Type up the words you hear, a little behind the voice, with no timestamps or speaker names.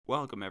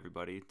Welcome,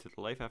 everybody, to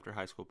the Life After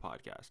High School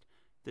podcast.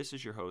 This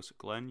is your host,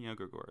 Glenn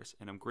Younger-Goris,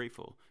 and I'm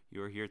grateful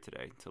you are here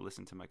today to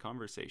listen to my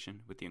conversation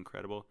with the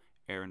incredible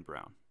Aaron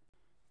Brown.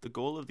 The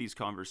goal of these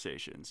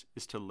conversations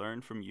is to learn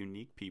from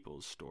unique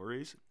people's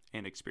stories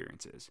and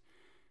experiences.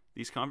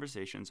 These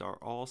conversations are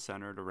all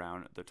centered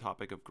around the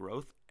topic of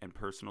growth and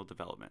personal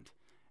development,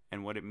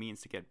 and what it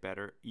means to get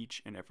better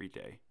each and every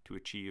day to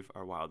achieve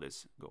our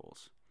wildest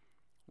goals.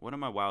 One of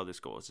my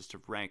wildest goals is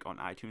to rank on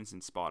iTunes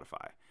and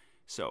Spotify.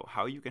 So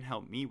how you can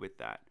help me with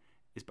that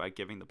is by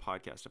giving the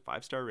podcast a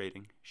 5-star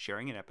rating,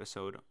 sharing an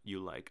episode you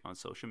like on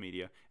social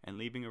media, and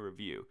leaving a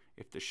review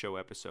if the show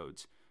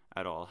episodes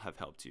at all have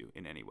helped you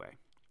in any way.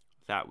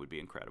 That would be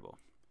incredible.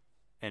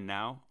 And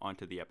now, on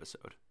to the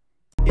episode.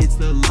 It's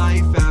the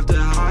Life After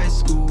High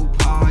School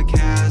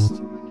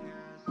podcast.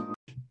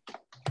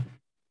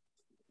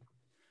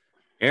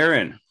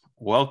 Aaron,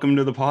 welcome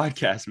to the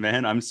podcast,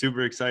 man. I'm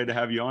super excited to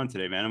have you on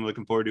today, man. I'm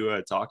looking forward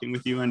to talking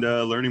with you and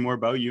learning more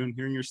about you and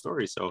hearing your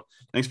story. So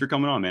thanks for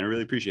coming on, man. I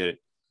really appreciate it.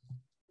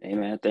 Hey,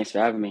 man. Thanks for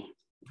having me.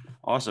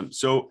 Awesome.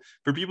 So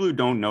for people who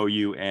don't know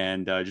you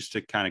and just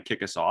to kind of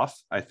kick us off,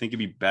 I think it'd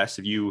be best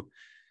if you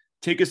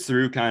take us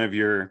through kind of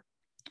your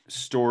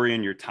story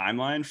and your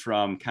timeline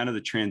from kind of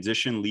the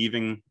transition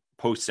leaving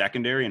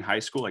post-secondary and high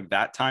school, like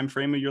that time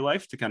frame of your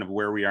life, to kind of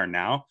where we are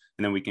now.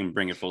 And then we can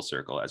bring it full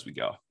circle as we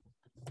go.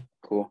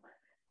 Cool.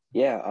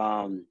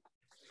 Yeah.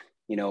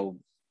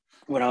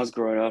 When I was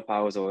growing up, I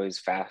was always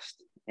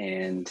fast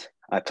and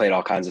I played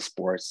all kinds of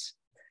sports.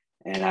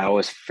 And I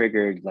always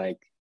figured like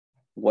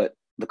what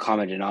the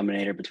common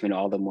denominator between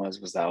all of them was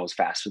that I was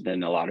faster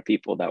than a lot of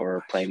people that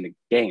were playing the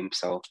game.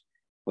 So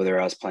whether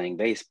I was playing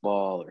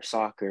baseball or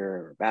soccer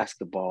or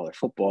basketball or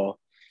football,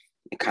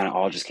 it kind of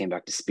all just came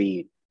back to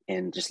speed.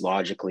 And just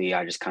logically,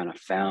 I just kind of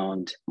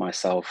found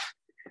myself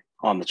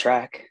on the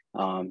track.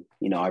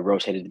 I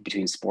rotated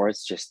between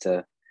sports just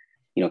to,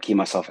 keep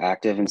myself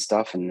active and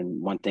stuff. And then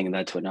one thing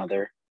led to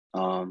another.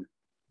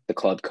 The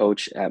club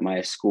coach at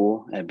my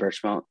school at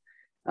Birchmount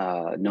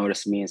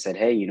noticed me and said,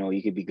 hey,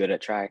 you could be good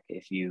at track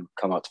if you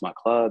come out to my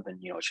club and,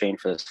 train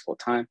for this full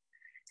time.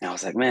 And I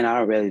was like, man,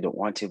 I don't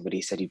want to, but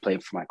he said he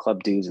played for my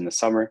club dudes in the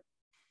summer.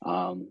 So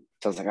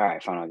I was like, all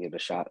right, fine, I'll give it a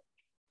shot.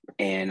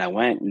 And I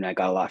went and I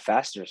got a lot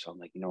faster. So I'm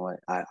like, you know what,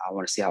 I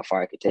want to see how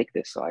far I could take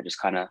this. So I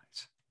just kind of,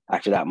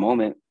 after that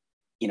moment,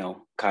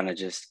 kind of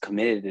just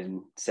committed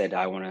and said,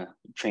 I want to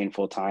train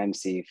full time,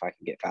 see if I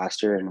can get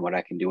faster and what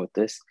I can do with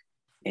this.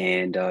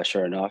 And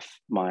sure enough,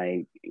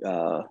 my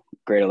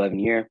grade 11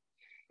 year,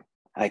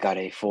 I got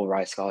a full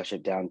ride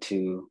scholarship down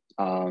to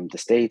the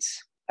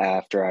States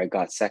after I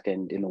got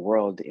second in the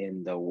world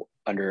in the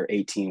under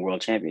 18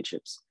 world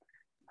championships.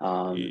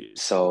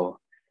 So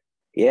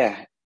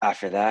yeah,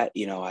 after that,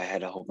 I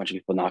had a whole bunch of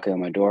people knocking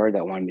on my door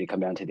that wanted me to come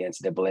down to the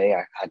NCAA.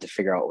 I had to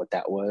figure out what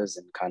that was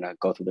and kind of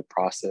go through the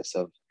process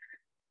of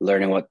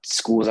learning what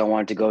schools I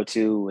wanted to go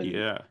to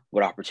and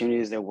what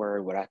opportunities there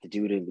were, what I had to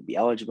do to be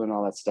eligible and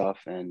all that stuff.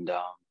 And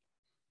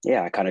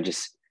I kind of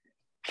just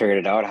figured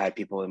it out. I had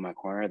people in my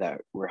corner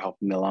that were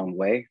helping me along the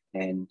way.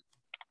 And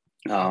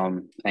I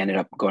ended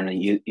up going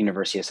to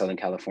University of Southern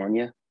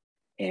California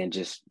and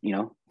just,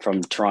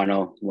 from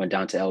Toronto, went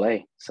down to LA.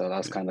 So that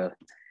was kind of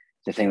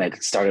the thing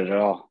that started it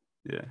all.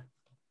 Yeah.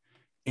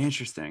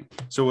 Interesting.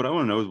 So what I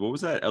want to know is what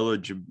was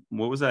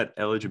that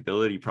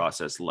eligibility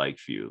process like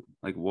for you?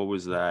 Like, what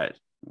was that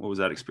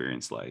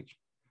experience like?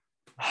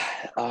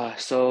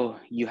 So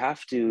you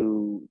have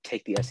to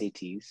take the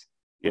SATs,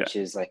 which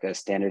is like a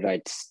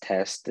standardized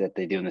test that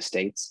they do in the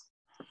States.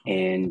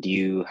 And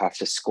you have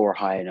to score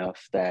high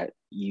enough that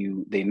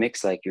they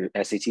mix like your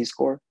SAT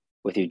score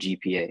with your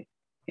GPA.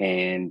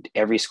 And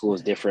every school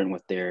is different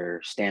with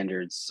their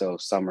standards. So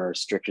some are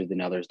stricter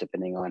than others,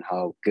 depending on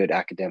how good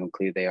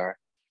academically they are.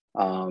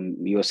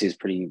 USC is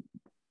pretty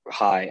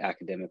high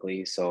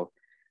academically. So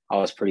I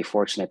was pretty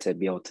fortunate to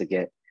be able to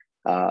get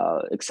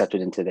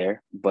accepted into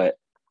there. But,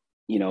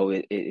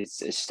 it's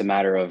just a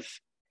matter of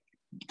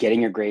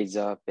getting your grades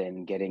up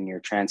and getting your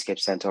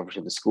transcripts sent over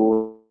to the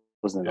schools.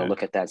 And they'll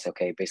look at that and say,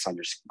 okay, based on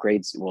your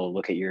grades, we'll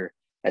look at your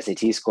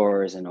SAT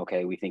scores and,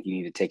 okay, we think you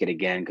need to take it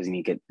again because you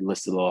need to get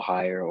listed a little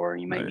higher, or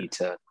you might need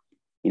to,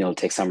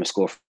 take summer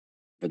school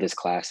for this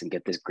class and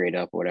get this grade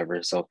up or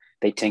whatever. So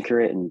they tinker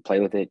it and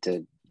play with it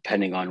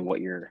depending on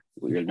what your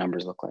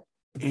numbers look like.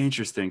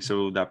 Interesting.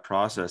 So that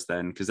process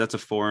then, because that's a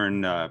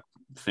foreign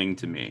thing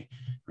to me,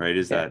 right?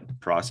 Is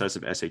that process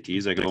of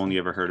SATs. Like I've only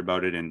ever heard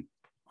about it in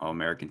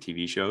American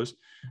TV shows,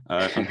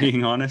 if I'm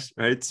being honest,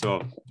 right?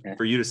 So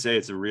for you to say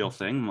it's a real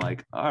thing, I'm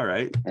like, all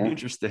right,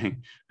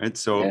 interesting, right?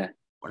 So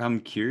what I'm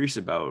curious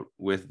about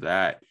with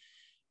that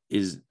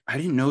is I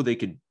didn't know they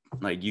could,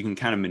 like, you can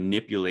kind of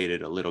manipulate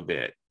it a little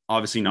bit.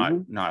 Obviously not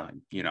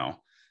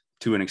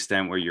to an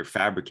extent where you're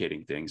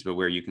fabricating things, but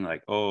where you can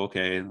like, oh,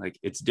 okay, like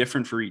it's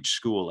different for each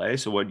school, eh?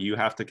 So what do you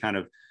have to kind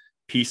of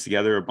piece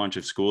together a bunch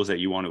of schools that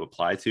you want to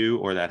apply to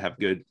or that have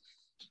good,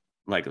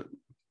 like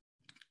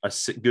a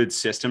good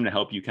system to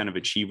help you kind of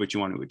achieve what you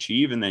want to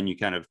achieve. And then you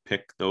kind of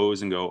pick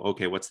those and go,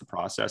 okay, what's the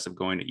process of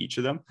going to each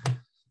of them?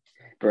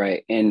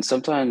 Right. And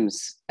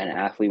sometimes an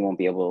athlete won't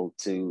be able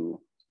to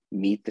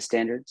meet the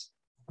standards.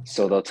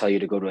 So they'll tell you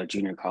to go to a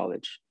junior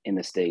college in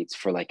the States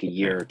for like a Yeah.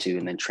 year or two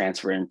and then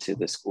transfer into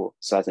the school.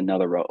 So that's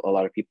another route a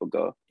lot of people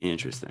go.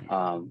 Interesting.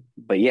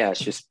 But yeah,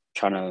 it's just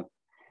trying to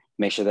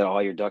make sure that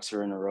all your ducks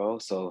are in a row.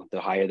 So the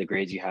higher the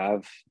grades you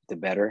have, the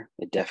better.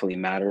 It definitely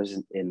matters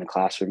in the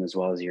classroom as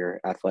well as your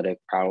athletic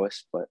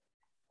prowess. But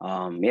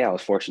yeah, I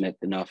was fortunate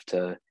enough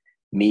to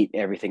meet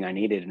everything I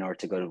needed in order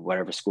to go to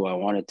whatever school I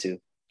wanted to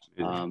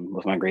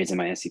with my grades and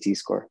my NCT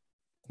score.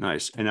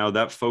 Nice. And now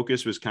that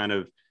focus was kind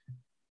of,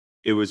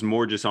 it was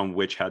more just on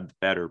which had the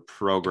better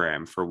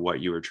program for what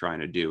you were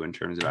trying to do in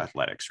terms of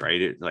athletics, right?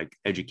 It, like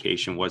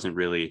education wasn't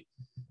really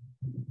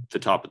the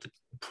top of the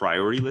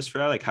priority list for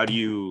that. Like, how do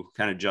you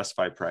kind of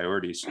justify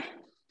priorities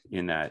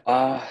in that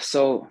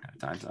So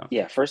time zone?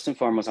 yeah, first and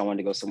foremost, I wanted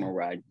to go somewhere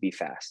where I'd be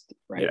fast,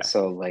 right? Yeah.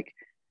 So like,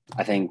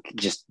 I think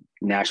just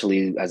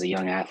naturally as a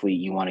young athlete,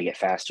 you want to get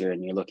faster,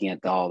 and you're looking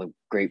at all the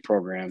great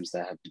programs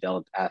that have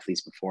developed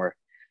athletes before.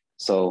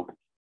 So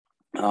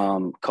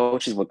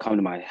coaches would come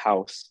to my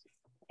house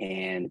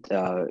and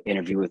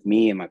interview with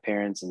me and my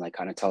parents, and like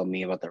kind of tell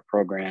me about their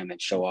program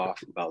and show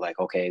off about like,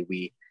 okay,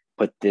 we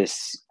put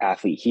this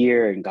athlete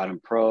here and got him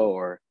pro,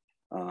 or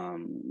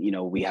you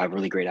know, we have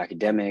really great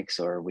academics,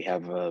 or we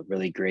have a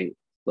really great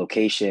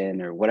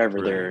location, or whatever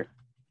Right.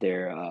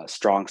 their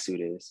strong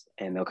suit is,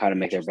 and they'll kind of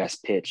make their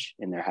best pitch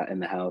in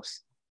the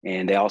house.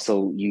 And they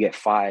also, you get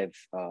 5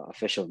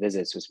 official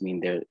visits, which mean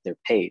they're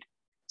paid.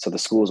 So the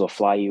schools will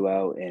fly you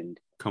out and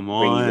Come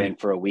bring you on. in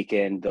for a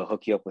weekend. They'll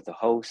hook you up with a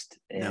host,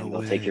 No and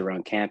they'll take you way.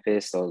 around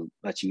campus. They'll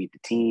let you meet the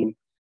team,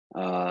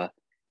 uh,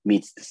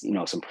 meet, you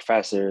know, some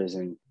professors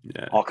and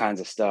Yeah. all kinds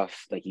of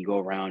stuff. Like you go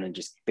around and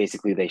just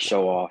basically they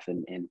show off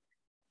and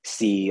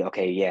see,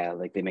 okay, yeah,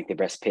 like they make their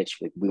best pitch.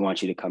 Like, we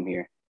want you to come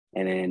here.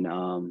 And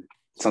then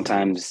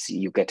sometimes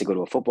you get to go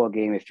to a football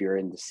game if you're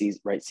in the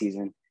right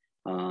season.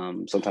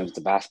 Sometimes it's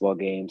a basketball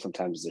game.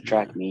 Sometimes it's a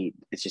track Yeah. meet.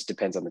 It just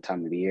depends on the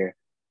time of the year.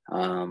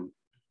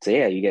 So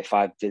yeah, you get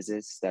 5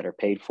 visits that are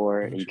paid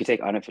for, and you can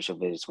take unofficial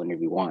visits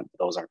whenever you want.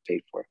 Those aren't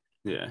paid for.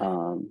 Yeah.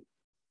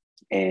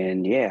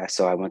 And yeah,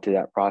 so I went through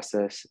that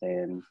process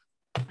and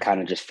kind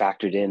of just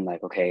factored in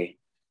like, okay,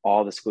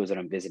 all the schools that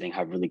I'm visiting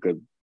have really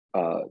good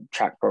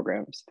track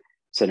programs.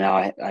 So now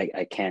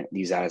I can't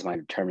use that as my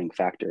determining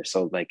factor.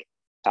 So like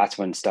that's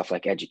when stuff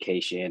like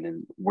education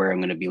and where I'm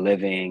going to be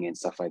living and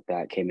stuff like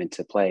that came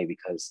into play,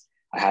 because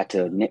I had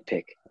to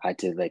nitpick. I had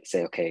to like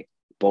say, okay,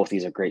 both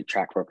these are great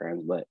track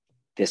programs, but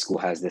this school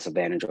has this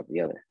advantage over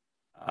the other.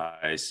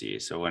 I see.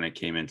 So when it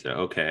came into,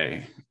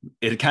 okay,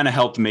 it kind of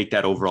helped make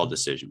that overall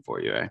decision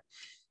for you, eh?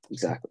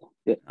 Exactly.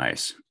 Yeah.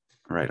 Nice.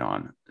 Right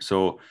on.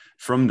 So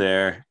from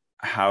there,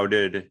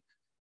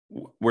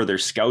 were there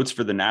scouts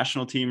for the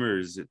national team, or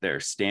is it their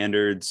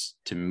standards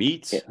to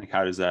meet? Yeah. Like,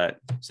 how does that,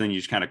 so then you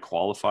just kind of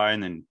qualify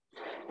and then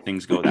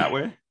things go that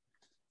way?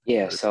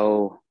 Yeah.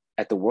 So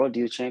at the World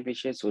Youth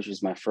Championships, which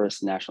was my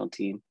first national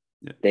team,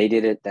 Yeah. they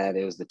did it that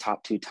it was the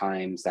top 2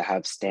 times that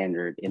have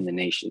standard in the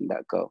nation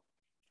that go.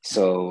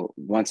 So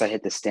once I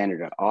hit the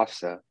standard at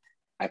OFSA,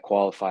 I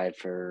qualified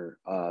for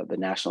the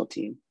national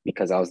team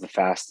because I was the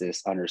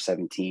fastest under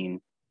 17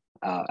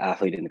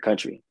 athlete in the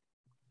country.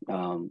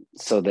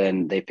 So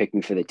then they picked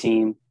me for the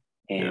team,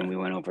 and Yeah. we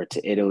went over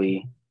to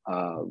Italy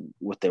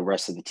with the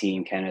rest of the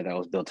team. Canada, that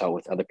was built out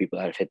with other people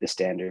that have hit the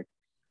standard.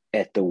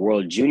 At the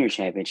World Junior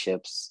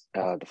Championships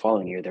the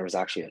following year, there was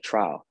actually a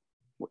trial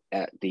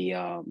at the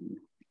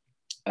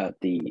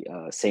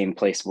same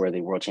place where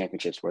the World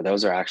Championships were.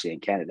 Those are actually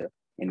in Canada,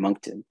 in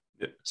Moncton.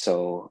 Yeah.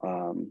 So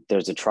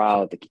there's a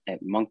trial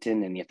at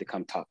Moncton, and you have to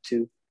come top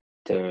 2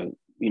 to,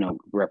 you know,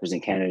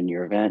 represent Canada in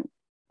your event.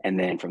 And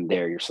then from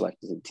there, you're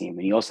selected as a team.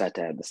 And you also have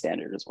to have the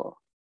standard as well.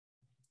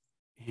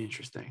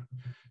 Interesting.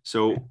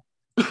 So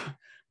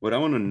what I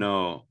want to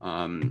know,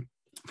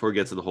 before we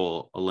get to the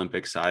whole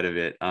Olympic side of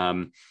it,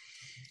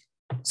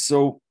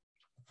 so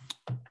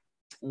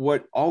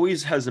what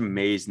always has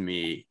amazed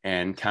me,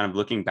 and kind of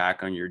looking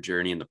back on your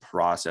journey and the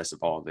process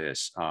of all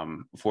this,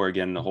 before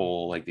again the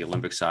whole like the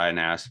Olympic side and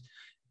ask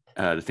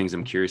the things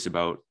I'm curious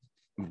about,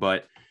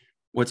 but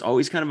what's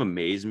always kind of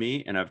amazed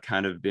me, and I've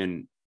kind of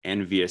been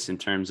envious in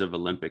terms of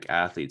Olympic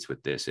athletes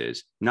with this,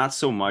 is not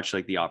so much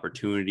like the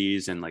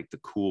opportunities and like the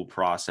cool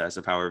process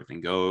of how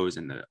everything goes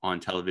and the on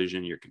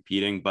television you're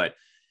competing, but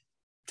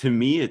to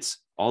me it's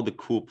all the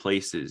cool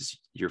places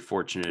you're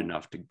fortunate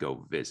enough to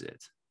go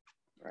visit.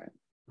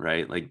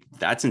 Right, like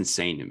that's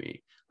insane to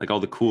me. Like all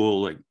the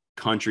cool like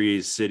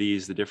countries,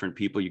 cities, the different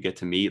people you get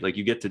to meet, like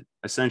you get to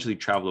essentially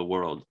travel the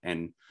world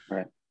and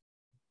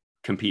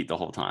compete the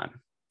whole time.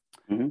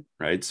 Mm-hmm.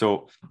 Right,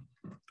 so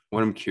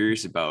what I'm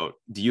curious about,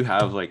 do you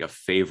have like a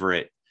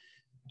favorite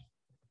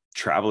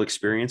travel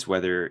experience,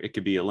 whether it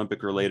could be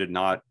Olympic related,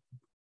 not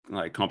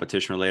like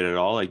competition related at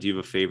all? Like, do you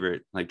have a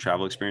favorite like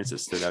travel experience that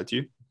stood out to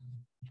you?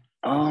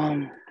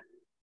 I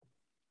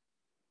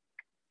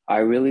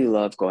really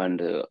love going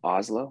to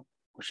Oslo,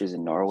 which is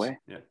in Norway.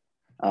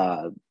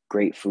 Yeah.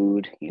 Great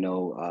food, you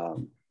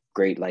know,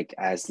 great like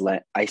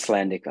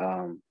Icelandic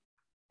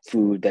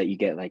food that you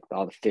get. Like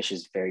all the fish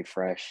is very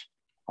fresh,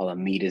 all the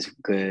meat is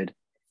good.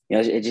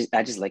 I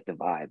just like the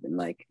vibe, and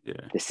like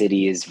Yeah. the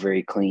city is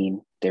very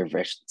clean. They're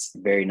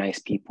very nice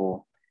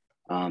people.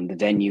 The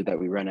venue that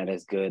we run at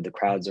is good. The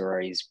crowds are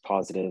always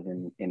positive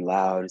and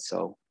loud.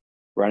 So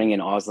running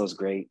in Oslo is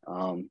great.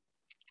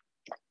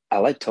 I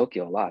like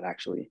Tokyo a lot,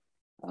 actually.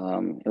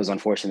 It was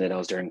unfortunate that it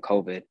was during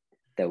COVID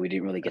that we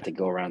didn't really get to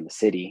go around the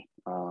city.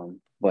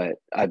 But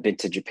I've been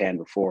to Japan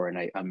before, and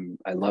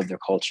I love their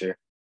culture.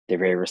 They're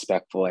very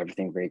respectful.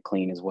 Everything very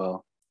clean as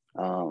well.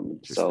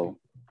 So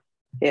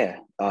yeah.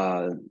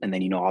 And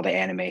then all the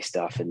anime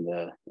stuff and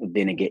the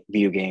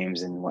video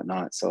games and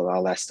whatnot. So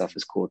all that stuff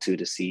is cool too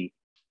to see,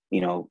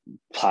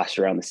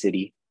 plaster around the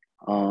city.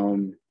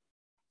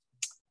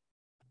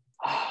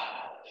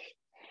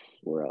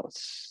 Where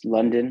else?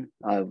 London.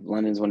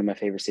 London's one of my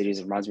favorite cities.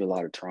 It reminds me a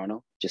lot of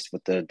Toronto, just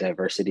with the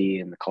diversity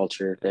and the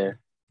culture there.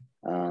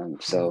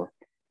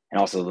 And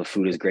also the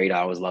food is great. I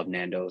always love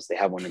Nando's. They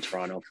have one in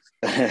Toronto.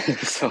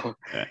 So,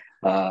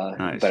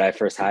 Nice. But I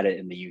first had it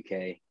in the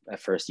UK. At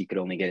first, you could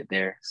only get it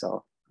there.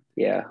 So,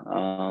 yeah.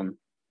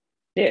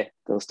 Yeah,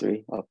 those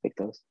three. I'll pick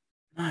those.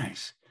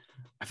 Nice.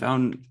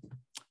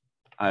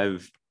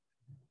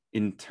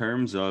 In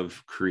terms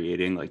of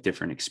creating like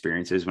different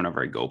experiences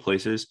whenever I go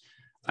places,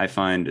 I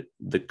find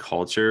the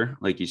culture,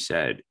 like you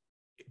said,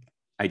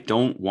 I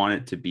don't want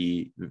it to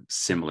be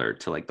similar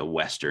to like the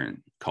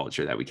Western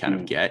culture that we kind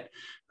of get,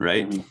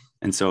 right? Mm-hmm.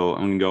 And so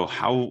I'm gonna go,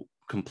 how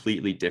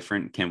completely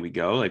different can we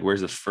go? Like,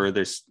 where's the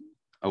furthest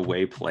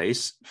away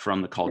place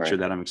from the culture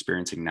that I'm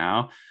experiencing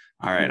now?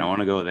 All right, I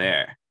want to go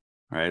there.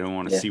 All right, I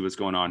want to see what's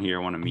going on here.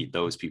 I want to meet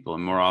those people.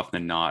 And more often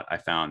than not, I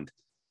found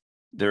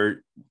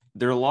they're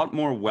a lot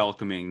more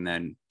welcoming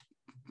than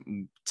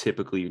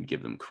typically you'd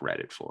give them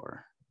credit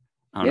for.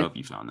 I don't know if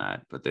you found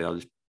that, but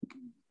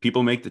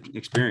people make the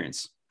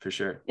experience for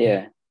sure.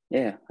 Yeah.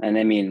 And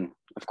I mean,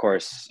 of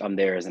course, I'm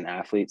there as an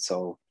athlete,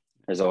 so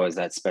there's always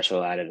that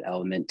special added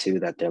element too,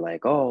 that they're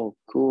like, oh,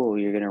 cool,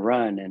 you're gonna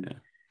run, and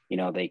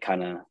they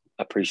kind of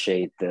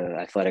appreciate the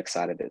athletic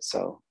side of it.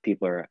 So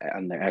people are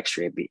on their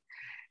extra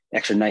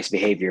nice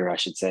behavior, I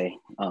should say,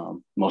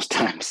 most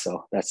times.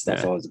 So that's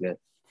always good.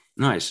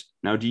 Nice.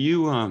 Now, do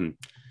you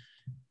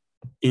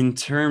in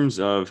terms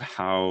of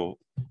how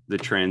the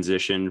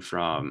transition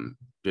from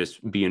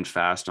just being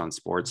fast on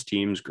sports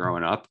teams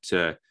growing up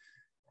to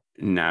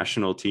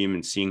national team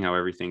and seeing how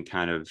everything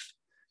kind of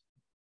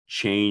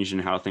changed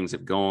and how things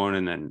have gone,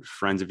 and then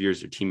friends of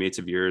yours or teammates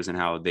of yours and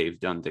how they've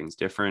done things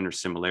different or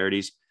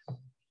similarities,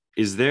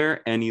 is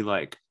there any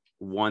like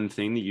one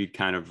thing that you'd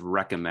kind of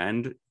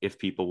recommend if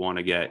people want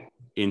to get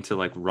into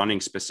like running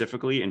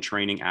specifically and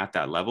training at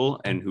that level,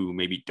 and who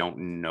maybe don't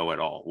know at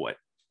all what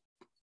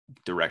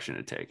direction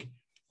to take,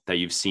 that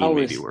you've seen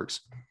maybe works?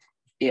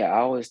 Yeah, I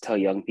always tell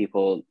young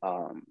people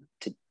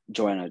to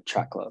join a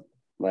track club.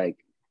 Like,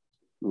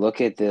 look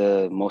at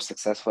the most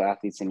successful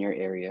athletes in your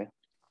area,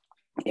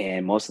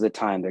 and most of the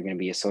time they're going to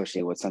be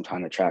associated with some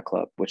kind of track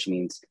club, which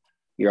means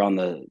you're on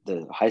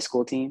the high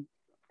school team,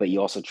 but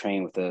you also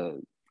train with a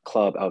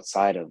club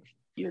outside of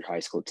your high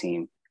school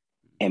team.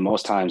 And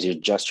most times you're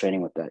just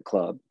training with that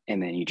club,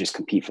 and then you just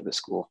compete for the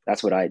school.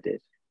 That's what I did.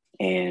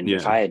 And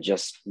if I had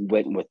just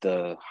went with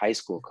the high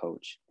school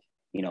coach,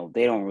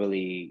 they don't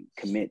really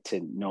commit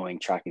to knowing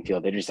track and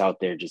field. They're just out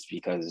there just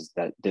because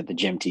that they're the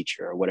gym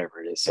teacher or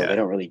whatever it is. So they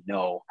don't really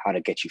know how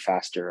to get you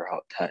faster,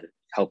 or how to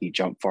help you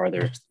jump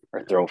farther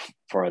or throw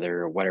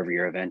farther, or whatever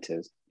your event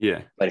is.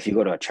 Yeah. But if you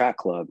go to a track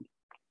club,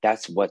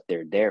 that's what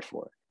they're there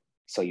for.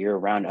 So you're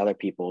around other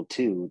people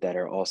too that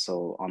are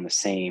also on the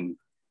same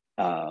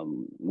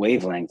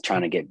wavelength,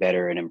 trying to get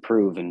better and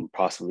improve, and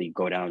possibly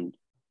go down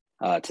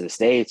to the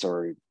States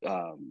or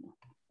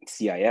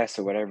CIS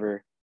or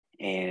whatever,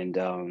 and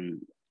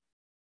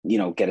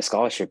get a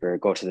scholarship or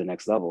go to the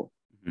next level.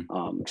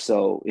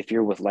 So if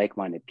you're with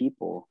like-minded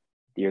people,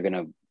 you're going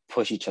to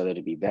push each other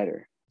to be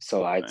better.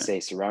 So I'd say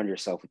surround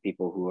yourself with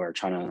people who are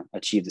trying to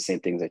achieve the same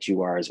things that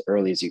you are as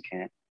early as you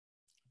can.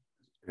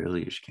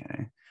 Early as you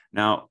can.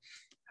 Now,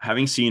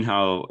 having seen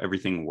how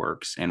everything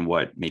works and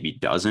what maybe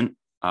doesn't,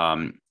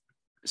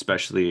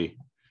 especially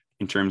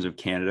in terms of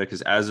Canada,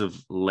 because as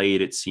of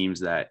late, it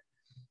seems that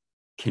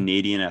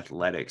Canadian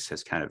athletics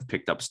has kind of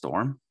picked up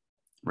storm,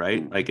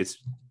 right? Like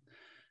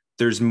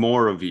there's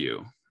more of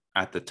you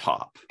at the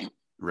top,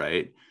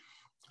 right?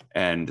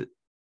 And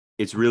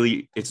it's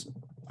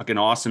fucking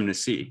awesome to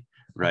see,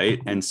 right?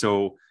 And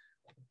so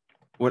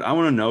what I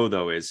want to know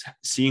though is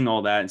seeing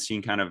all that and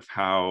seeing kind of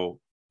how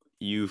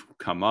you've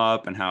come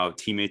up and how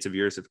teammates of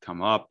yours have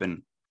come up,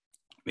 and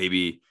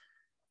maybe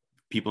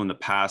people in the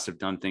past have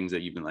done things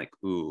that you've been like,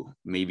 ooh,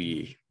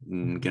 maybe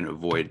I'm going to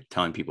avoid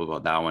telling people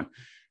about that one.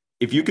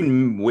 If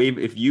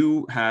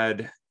you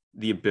had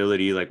the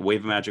ability, like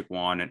wave a magic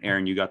wand, and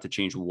Aaron, you got to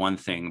change one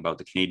thing about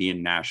the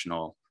Canadian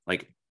national,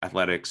 like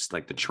athletics,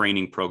 like the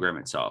training program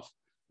itself,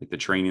 like the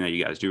training that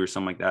you guys do or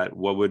something like that,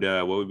 what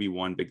would be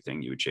one big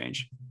thing you would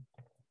change?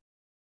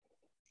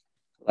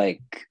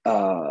 Like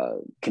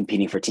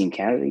competing for Team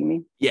Canada, you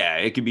mean? Yeah,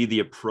 it could be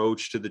the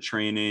approach to the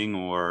training,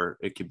 or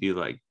it could be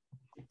like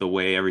the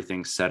way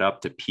everything's set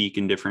up to peak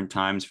in different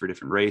times for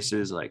different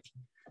races? Like,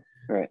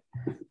 Right.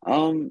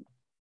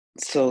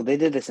 So they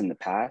did this in the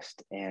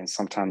past, and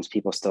sometimes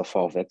people still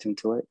fall victim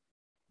to it.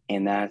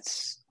 And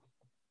that's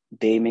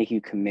they make you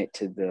commit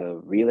to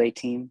the relay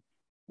team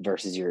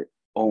versus your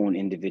own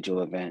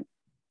individual event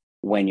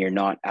when you're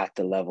not at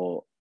the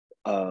level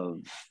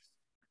of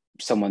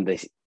someone they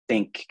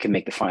think can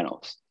make the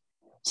finals.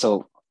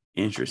 So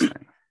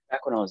interesting.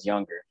 back when I was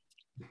younger,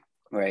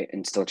 right,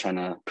 and still trying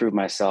to prove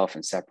myself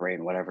and separate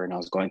and whatever, and I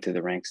was going through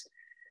the ranks,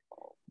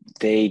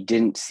 they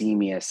didn't see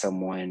me as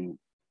someone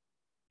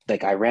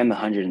like I ran the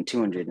 100 and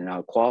 200 and I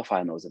would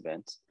qualify in those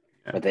events,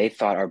 but they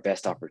thought our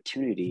best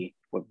opportunity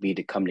would be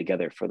to come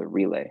together for the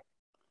relay.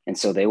 And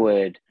so they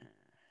would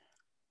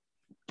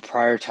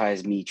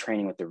prioritize me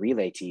training with the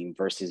relay team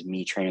versus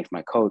me training with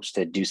my coach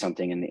to do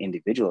something in the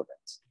individual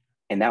events.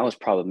 And that was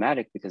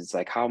problematic because it's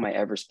like, how am I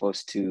ever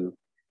supposed to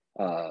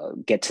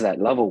get to that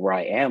level where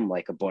I am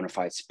like a bona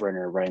fide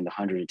sprinter running the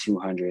 100 and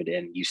 200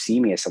 and you see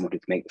me as someone who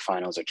can make the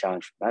finals or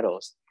challenge for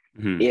medals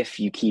if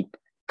you keep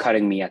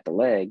cutting me at the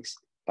legs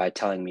by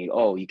telling me,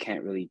 oh, you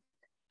can't really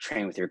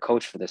train with your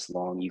coach for this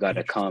long. You got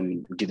to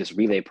come do this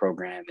relay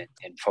program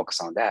and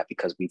focus on that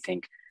because we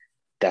think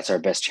that's our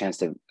best chance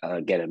to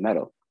get a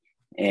medal.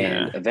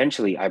 And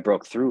eventually I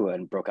broke through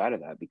and broke out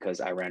of that because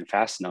I ran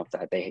fast enough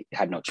that they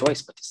had no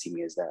choice but to see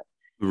me as that.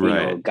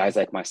 Right. You know, guys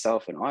like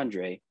myself and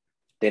Andre,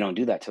 they don't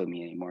do that to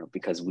me anymore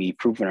because we've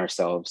proven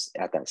ourselves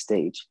at that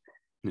stage.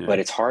 But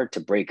it's hard to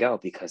break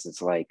out because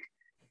it's like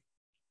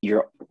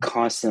you're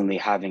constantly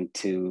having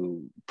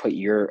to put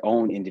your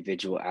own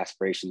individual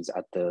aspirations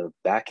at the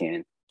back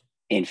end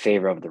in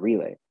favor of the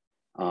relay.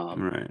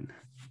 Right.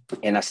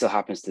 And that still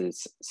happens to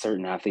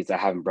certain athletes that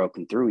haven't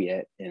broken through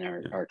yet and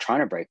are trying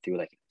to break through.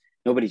 Like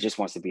nobody just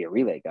wants to be a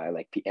relay guy.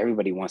 Like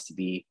everybody wants to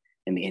be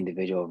in the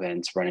individual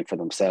events, running for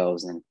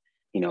themselves and,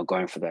 you know,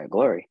 going for that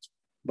glory.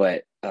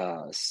 But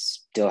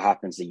still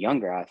happens to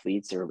younger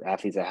athletes or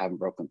athletes that haven't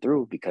broken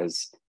through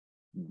because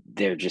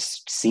they're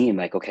just seeing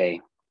like,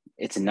 okay,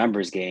 it's a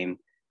numbers game.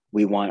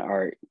 We want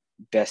our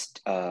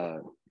best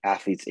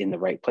athletes in the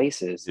right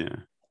places. Yeah.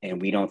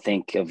 And we don't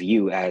think of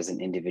you as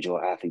an individual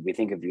athlete. We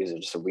think of you as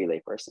just a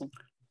relay person.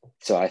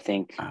 So I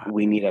think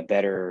we need a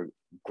better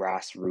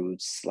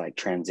grassroots like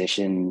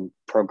transition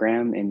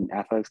program in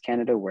Athletics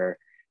Canada where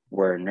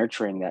we're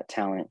nurturing that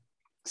talent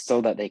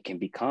so that they can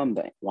become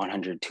the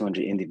 100,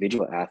 200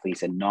 individual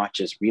athletes and not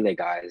just relay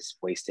guys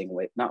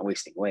not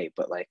wasting weight,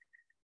 but like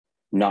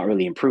not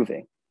really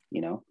improving,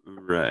 you know?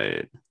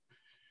 Right.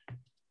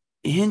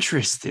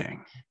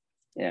 Interesting.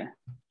 Yeah.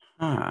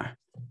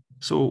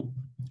 So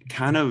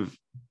kind of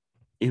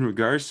in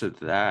regards to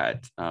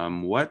that,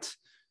 what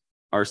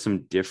are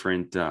some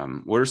different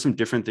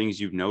things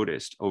you've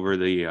noticed over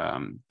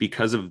the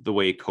because of the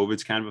way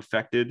COVID's kind of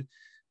affected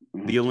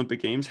the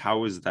Olympic Games? How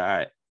was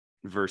that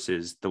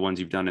versus the ones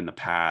you've done in the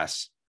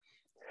past?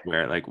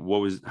 Where like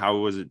how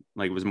was it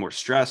like? Was it more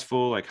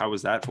stressful? Like how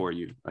was that for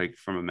you? Like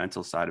from a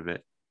mental side of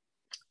it?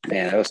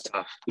 Man, that was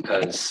tough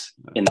because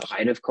in the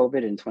height of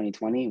COVID in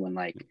 2020, when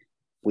like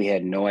we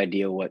had no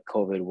idea what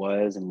COVID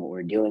was and what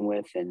we're dealing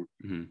with, and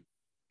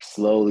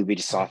slowly we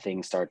just saw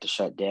things start to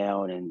shut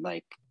down and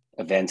like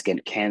events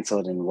get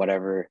canceled and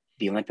whatever.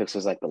 The Olympics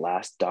was like the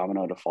last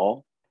domino to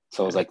fall.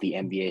 So it was like the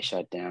NBA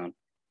shut down,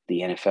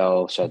 the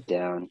NFL shut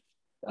down,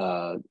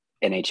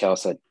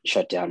 NHL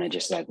shut down, and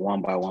just like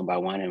one by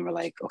one. And we're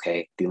like,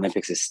 okay, the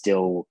Olympics is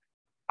still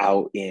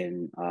out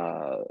in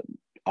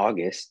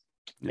August,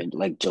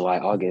 like July,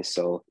 August.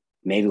 So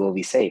maybe we'll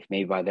be safe.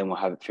 Maybe by then we'll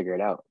have it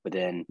figured out. But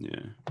then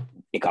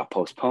it got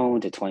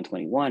postponed to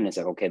 2021. It's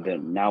like, okay,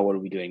 then now what are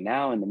we doing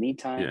now in the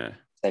meantime?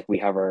 It's like we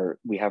have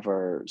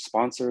our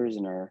sponsors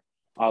and our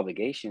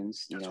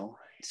obligations, you know,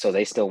 so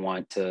they still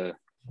want to,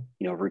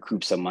 you know,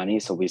 recoup some money.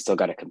 So we still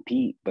got to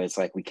compete, but it's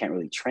like we can't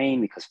really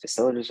train because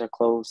facilities are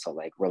closed. So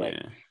like we're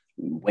like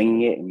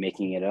winging it and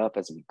making it up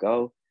as we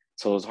go.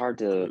 So it was hard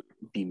to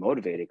be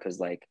motivated because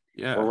like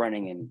we're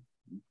running in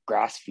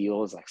grass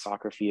fields, like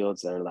soccer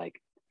fields that are like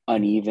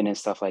uneven and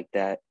stuff like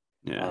that.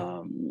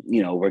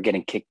 You know, we're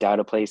getting kicked out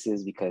of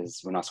places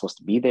because we're not supposed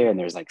to be there, and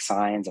there's like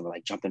signs and we're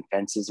like jumping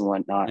fences and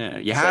whatnot.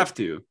 And you have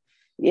to.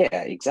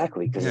 Yeah,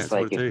 exactly. Because it's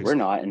like if we're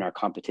not and our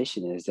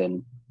competition is,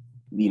 then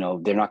you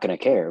know they're not going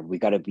to care. We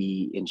got to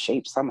be in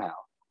shape somehow.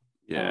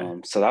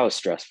 So that was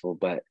stressful,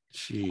 but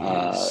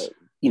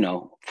you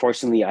know,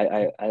 fortunately,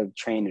 I've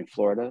trained in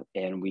Florida,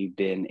 and we've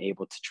been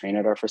able to train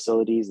at our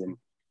facilities, and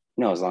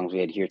you know, as long as we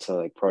adhere to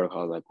like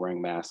protocols like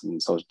wearing masks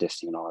and social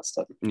distancing and all that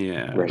stuff,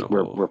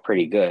 we're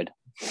pretty good.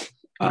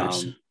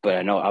 Nice. But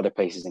I know other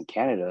places in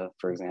Canada,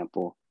 for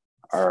example,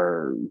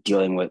 are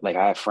dealing with like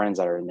I have friends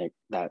that are in there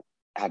that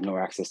have no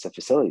access to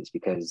facilities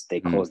because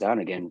they closed down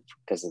again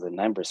because of the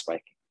numbers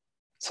spiking.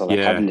 So like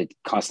having to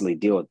constantly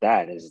deal with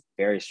that is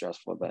very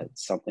stressful.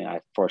 That's something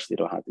I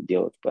fortunately don't have to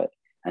deal with, but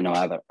I know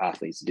other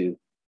athletes do.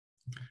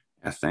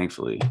 Yeah,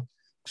 thankfully.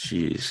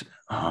 Jeez.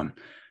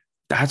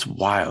 That's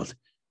wild.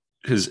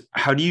 Because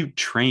how do you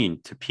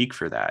train to peak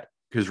for that?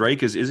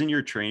 Because isn't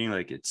your training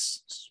like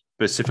it's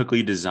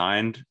specifically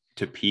designed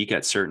to peak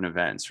at certain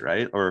events,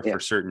 right? Or Yeah. for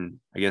certain,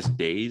 I guess,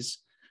 days,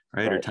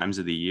 right? Or Right. times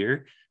of the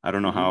year. I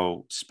don't know Mhm.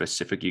 how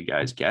specific you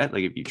guys get,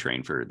 like if you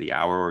train for the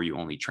hour or you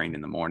only trained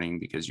in the morning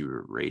because you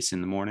were race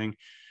in the morning,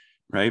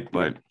 right?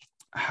 But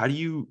how do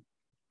you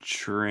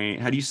train?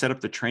 How do you set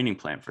up the training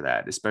plan for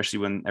that, especially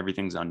when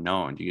everything's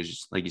unknown? Do you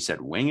just, like you said,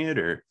 wing it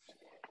or?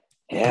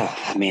 Yeah,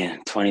 I mean,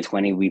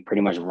 2020, we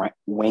pretty much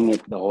wing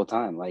it the whole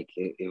time. Like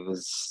it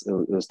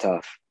was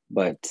tough,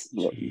 but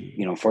Gee.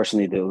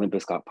 unfortunately, the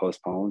Olympics got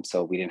postponed,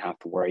 so we didn't have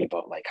to worry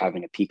about like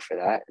having a peak for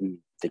that and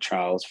the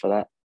trials for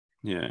that.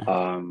 Yeah.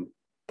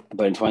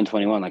 But in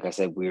 2021, like I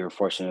said, we were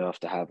fortunate enough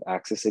to have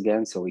access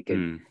again, so we could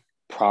Mm,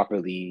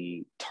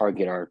 properly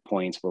target our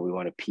points where we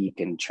want to peak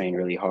and train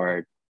really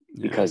hard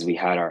yeah. because we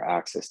had our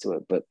access to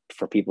it. But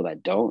for people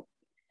that don't,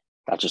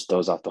 that just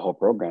throws off the whole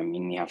program.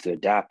 And you have to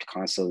adapt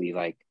constantly.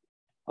 Like,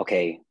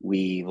 okay,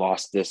 we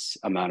lost this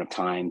amount of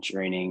time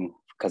training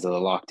because of the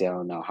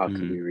lockdown. Now, how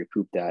can we Mm,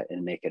 recoup that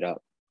and make it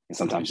up? And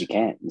sometimes nice. you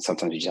can't. And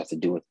sometimes you just have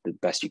to do it the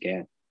best you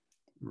can.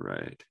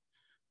 Right.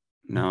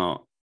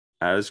 Now,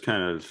 as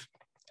kind of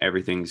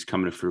everything's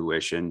coming to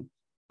fruition,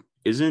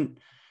 isn't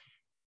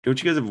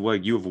don't you guys have,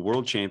 like, you have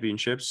world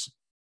championships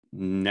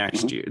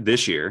next Mhm. year,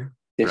 this year,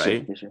 This year,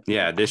 right? this year.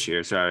 Yeah, this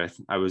year. Sorry,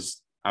 I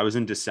was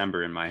in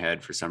December in my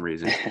head for some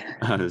reason.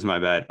 That's my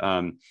bad.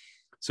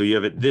 So you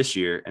have it this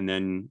year, and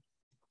then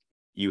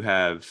you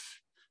have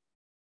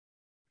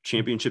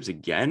championships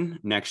again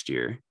next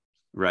year,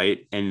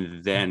 right?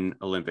 And then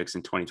Olympics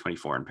in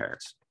 2024 in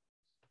Paris.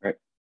 Right.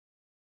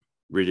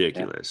 Yeah.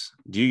 Ridiculous.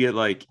 Do you get,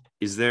 like,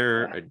 is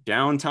there Yeah. a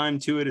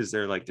downtime to it? Is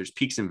there, like, there's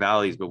peaks and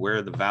valleys, but where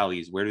are the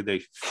valleys? Where do they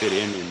fit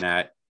in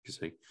that?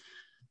 Because, like,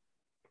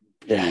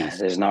 Yeah, geez.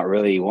 there's not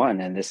really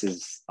one, and this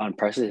is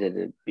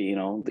unprecedented.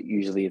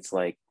 Usually it's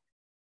like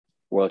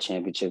World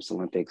Championships,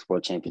 Olympics,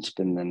 World Championship,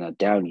 and then a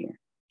down year.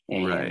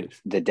 And Right.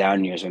 the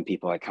down years when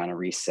people like kind of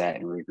reset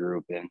and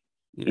regroup, and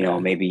Yeah.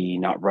 maybe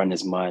not run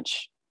as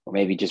much, or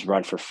maybe just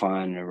run for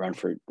fun or run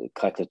for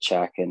collect a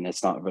check, and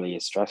it's not really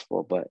as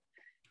stressful. But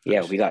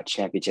yeah, Nice. we got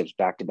championships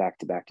back to back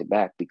to back to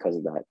back because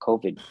of that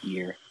COVID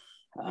year.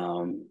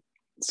 Um,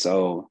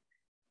 so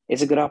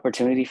it's a good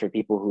opportunity for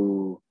people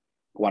who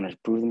want to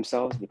prove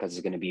themselves because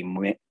there's going to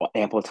be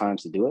ample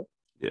times to do it.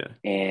 Yeah.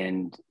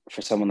 And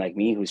for someone like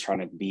me who's trying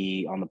to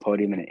be on the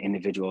podium in an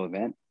individual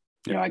event,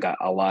 Yeah. I got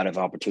a lot of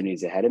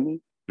opportunities ahead of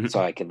me. So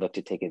Mhm. I could look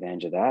to take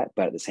advantage of that.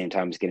 But at the same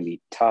time, it's going to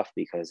be tough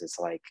because it's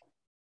like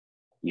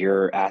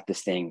you're at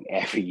this thing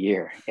every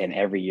year, and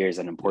every year is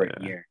an important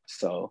Yeah. year.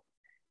 So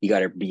you got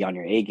to be on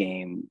your A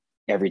game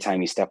every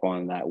time you step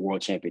on that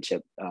world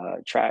championship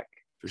track.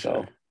 For sure.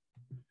 So,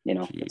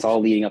 it's Jeez. all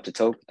leading up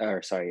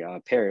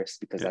to Paris,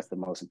 because Yeah. that's the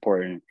most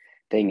important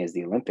thing is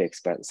the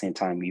Olympics. But at the same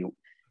time, you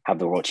have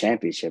the world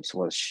championships,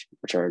 which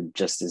are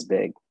just as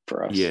big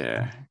for us.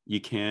 Yeah. You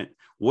can't.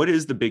 What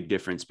is the big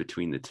difference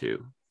between the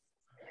two?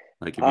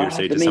 Like, if you were to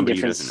say The to main somebody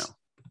who doesn't difference,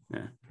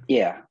 know.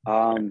 Yeah.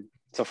 yeah. Okay.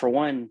 So for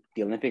one,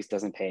 the Olympics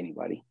doesn't pay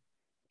anybody,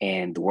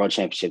 and the world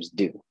championships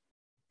do.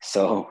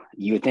 So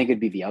you would think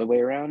it'd be the other way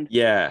around,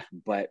 Yeah.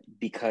 but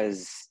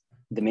because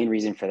the main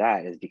reason for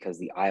that is because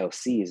the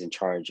IOC is in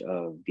charge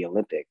of the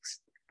Olympics,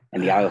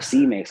 and the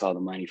IOC makes all the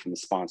money from the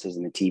sponsors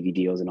and the TV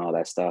deals and all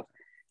that stuff.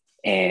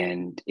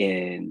 And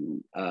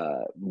in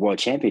world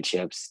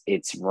championships,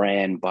 it's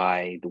ran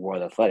by the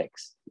World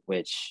Athletics,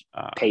 which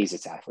pays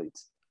its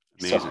athletes.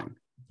 So Amazing.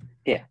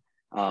 yeah,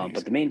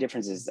 but the main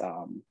difference is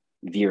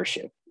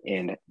viewership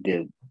and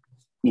the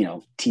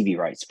TV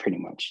rights. Pretty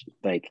much,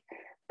 like,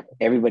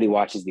 everybody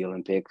watches the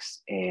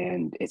Olympics,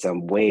 and it's a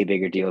way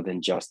bigger deal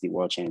than just the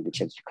World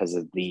Championships because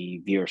of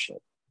the viewership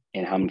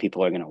and how many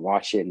people are going to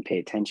watch it and pay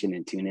attention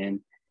and tune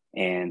in.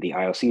 And the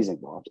IOC is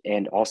involved,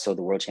 and also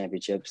the World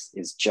Championships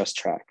is just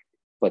track,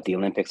 but the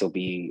Olympics will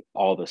be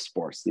all the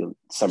sports, the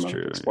That's Summer true.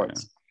 Olympic Yeah.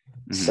 sports.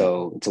 Mm-hmm.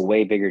 So it's a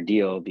way bigger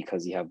deal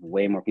because you have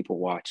way more people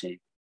watching,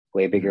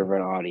 way bigger Mm-hmm.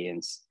 of an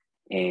audience,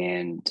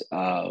 and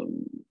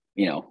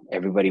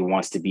everybody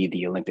wants to be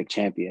the Olympic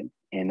champion,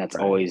 and that's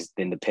Right. always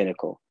been the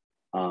pinnacle.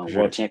 For sure.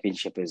 World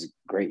Championship is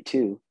great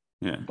too,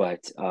 Yeah.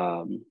 but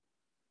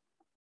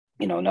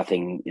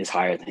nothing is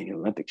higher than the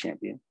Olympic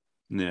champion.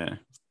 Yeah.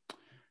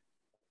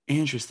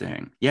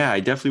 Interesting. Yeah, I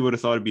definitely would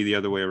have thought it'd be the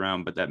other way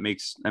around, but that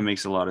makes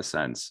a lot of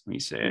sense when you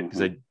say it,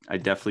 because I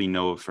definitely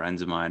know of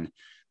friends of mine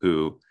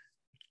who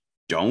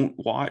don't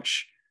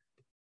watch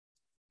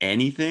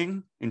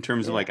anything in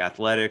terms of like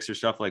athletics or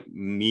stuff, like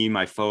me,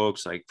 my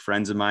folks, like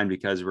friends of mine,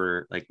 because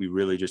we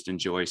really just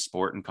enjoy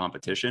sport and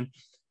competition,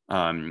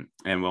 and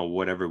well,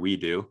 whatever we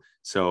do.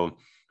 So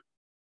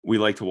we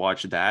like to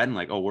watch that, and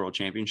like, oh, world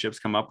championships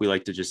come up, we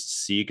like to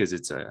just see, because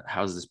it's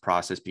how's this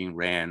process being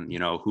ran,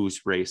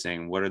 who's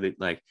racing, what are they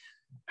like,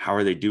 how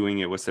are they doing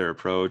it, what's their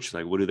approach,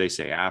 like what do they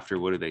say after,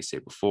 what do they say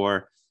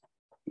before.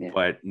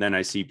 But then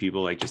I see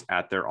people like just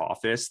at their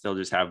office, they'll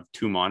just have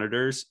two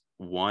monitors,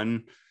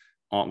 one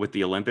on with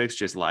the Olympics,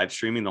 just live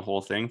streaming the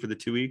whole thing for the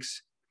 2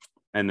 weeks,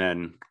 and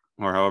then,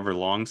 or however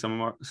long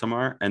some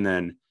are, and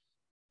then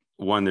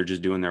one, they're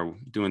just doing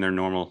their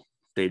normal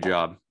day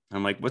job.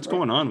 I'm like, what's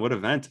going on? What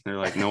event? And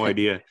they're like, no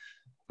idea.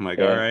 I'm I'm like,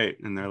 all Yeah. right.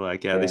 And they're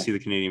like, yeah, they Yeah. see the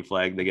Canadian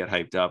flag, they get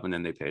hyped up, and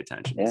then they pay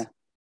attention. Yeah.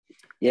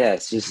 Yeah.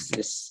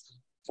 It's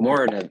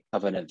more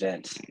of an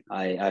event.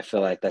 I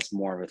feel like that's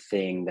more of a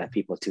thing that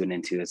people tune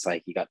into. It's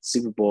like you got the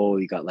Super Bowl,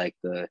 you got like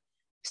the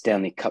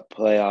Stanley Cup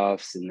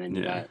playoffs, and then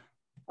you Yeah,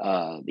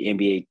 got the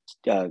NBA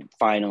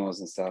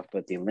finals and stuff.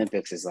 But the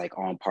Olympics is like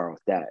on par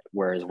with that.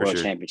 Whereas for World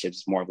sure. Championships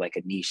is more of like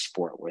a niche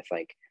sport with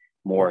like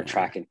more Yeah.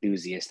 track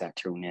enthusiasts that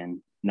tune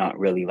in, not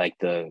really like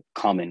the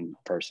common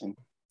person.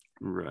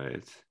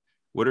 Right.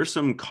 What are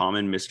some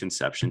common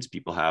misconceptions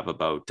people have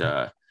about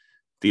the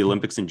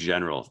Olympics in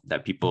general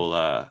that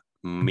people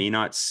may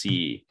not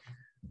see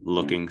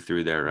looking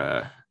through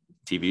their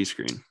TV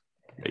screen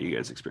that you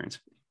guys experience?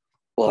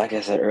 Well, like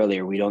I said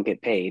earlier, we don't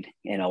get paid.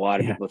 And a lot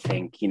of Yeah. people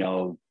think,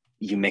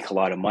 you make a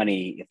lot of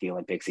money at the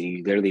Olympics and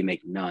you literally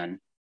make none.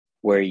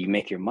 Where you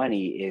make your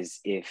money is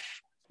if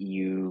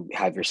you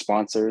have your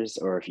sponsors,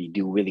 or if you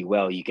do really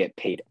well, you get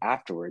paid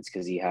afterwards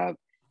because you have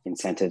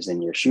incentives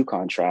in your shoe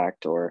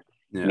contract, or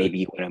Yeah. maybe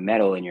you win a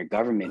medal and your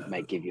government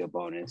might give you a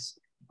bonus,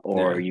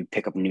 or Yeah. you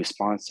pick up a new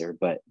sponsor.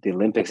 But the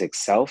Olympics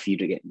itself, you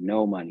do get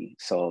no money.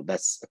 So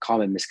that's a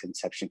common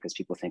misconception because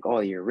people think, oh,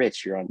 you're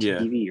rich, you're on Yeah.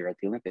 TV, you're at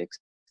the Olympics.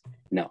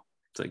 No.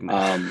 It's like,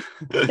 no.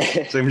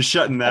 So I'm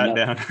shutting that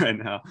down right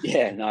now.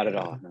 Yeah, not at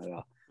all. Not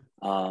at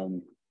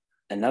all.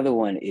 Another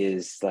one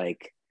is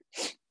like,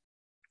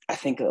 I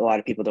think a lot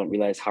of people don't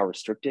realize how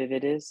restrictive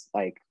it is.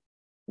 Like,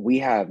 we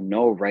have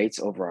no rights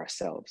over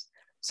ourselves.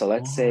 So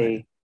let's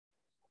say,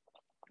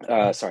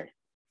 sorry,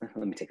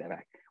 let me take that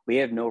back. We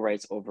have no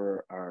rights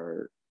over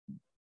our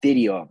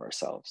video of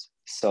ourselves.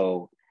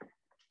 So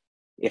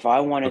if I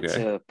wanted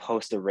to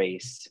post a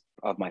race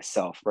of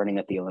myself running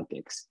at the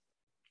Olympics,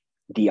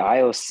 the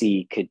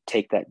IOC could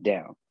take that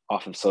down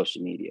off of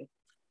social media.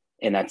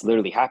 And that's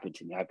literally happened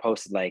to me. I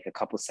posted like a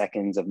couple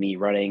seconds of me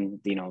running,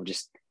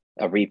 just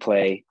a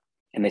replay,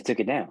 and they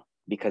took it down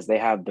because they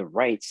have the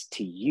rights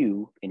to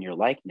you and your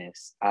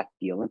likeness at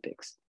the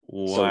Olympics.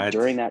 What? So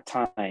during that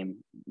time,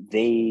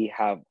 they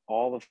have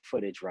all the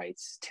footage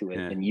rights to it,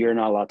 and you're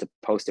not allowed to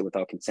post it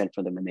without consent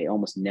from them. And they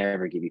almost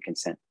never give you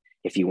consent.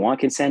 If you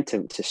want consent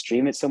to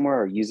stream it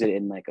somewhere or use it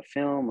in like a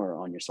film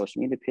or on your social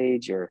media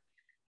page or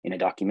in a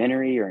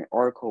documentary or an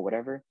article,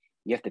 whatever,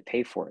 you have to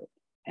pay for it.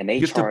 And they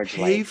charge to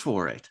pay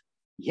for it.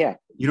 Yeah.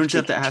 You don't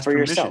just have to ask for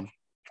permission.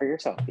 For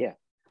yourself, yeah.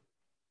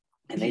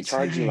 And they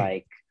charge you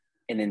like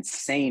an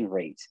insane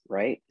rate,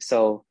 right?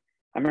 So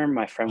I remember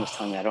my friend was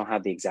telling me, I don't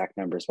have the exact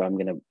numbers, but I'm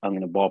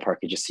gonna ballpark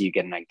it just so you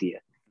get an idea.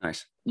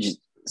 Nice.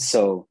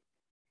 So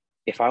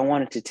if I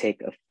wanted to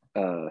take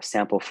a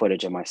sample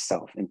footage of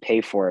myself and pay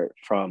for it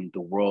from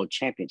the World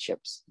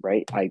Championships,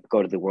 right? I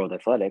go to the World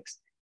Athletics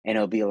and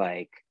it'll be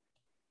like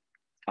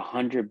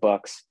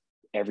 $100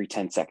 every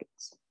 10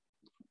 seconds,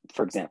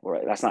 for example,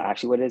 right? That's not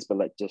actually what it is, but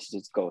like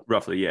just go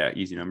roughly. Yeah,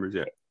 easy numbers.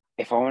 Yeah.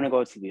 If I want to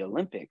go to the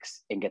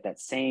Olympics and get that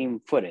same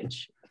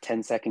footage, a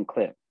 10-second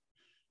clip,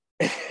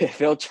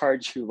 they'll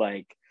charge you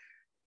like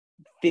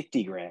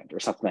 50 grand or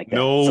something like that.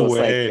 No so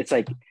way. It's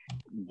like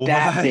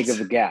that big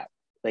of a gap.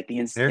 Like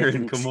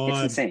Aaron, come on.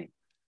 It's insane.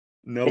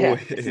 No way.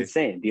 It's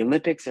insane. The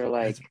Olympics are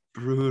like That's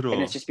brutal.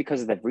 And it's just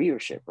because of the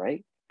viewership,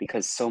 right?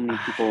 Because so many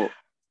people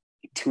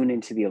tune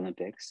into the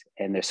Olympics,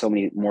 and there's so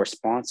many more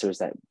sponsors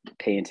that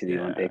pay into the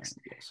Olympics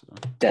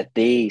that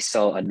they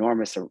sell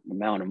enormous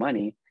amount of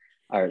money,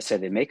 or so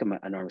they make an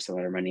enormous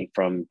amount of money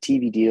from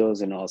TV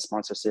deals and all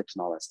sponsorships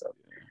and all that stuff.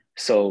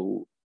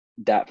 So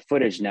that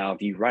footage now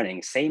of you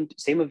running, same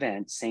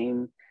event,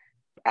 same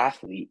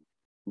athlete,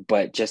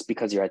 but just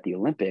because you're at the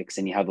Olympics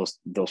and you have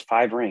those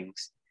 5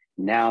 rings,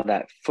 now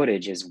that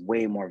footage is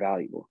way more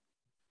valuable.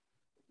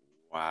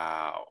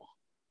 Wow.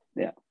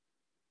 Yeah.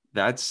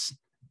 That's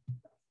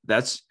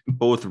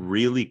both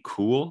really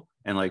cool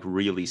and like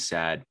really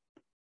sad.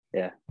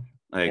 Yeah.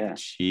 Like,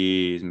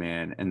 geez,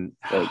 man. And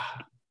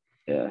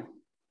yeah. So,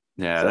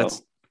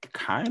 that's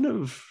kind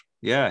of,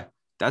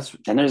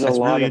 and there's that's a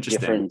lot really of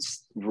different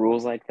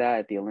rules like that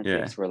at the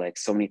Olympics where like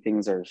so many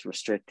things are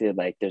restricted.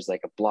 Like there's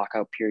like a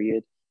blockout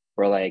period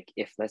where like,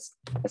 if let's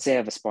say I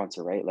have a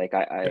sponsor, right? Like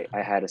I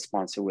had a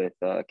sponsor with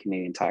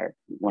Canadian Tire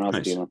when I was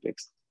at the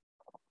Olympics.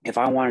 If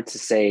I wanted to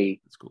say,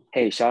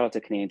 hey, shout out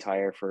to Canadian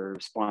Tire for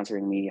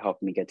sponsoring me,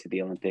 helping me get to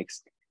the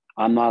Olympics,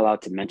 I'm not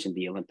allowed to mention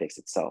the Olympics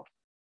itself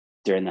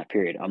during that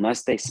period.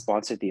 Unless they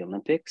sponsored the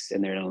Olympics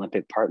and they're an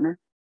Olympic partner,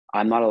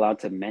 I'm not allowed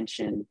to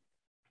mention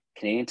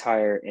Canadian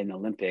Tire in the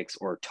Olympics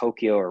or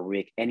Tokyo or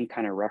make any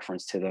kind of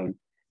reference to them,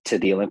 to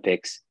the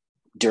Olympics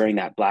during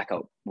that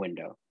blackout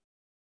window.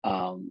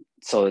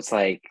 So it's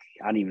like,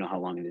 I don't even know how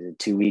long it is,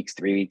 2 weeks,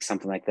 3 weeks,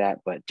 something like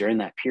that. But during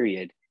that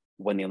period,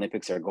 when the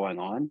Olympics are going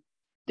on,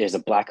 there's a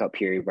blackout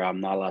period where I'm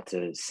not allowed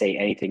to say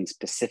anything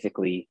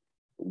specifically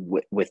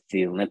with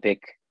the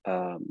Olympics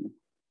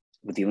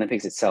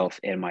itself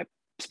and my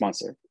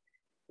sponsor.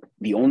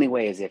 The only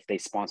way is if they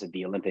sponsored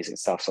the Olympics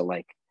itself. So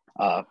like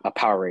a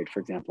Powerade, for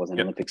example, is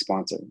an Olympic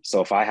sponsor.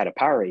 So if I had a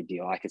Powerade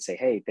deal, I could say,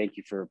 hey, thank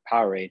you for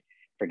Powerade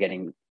for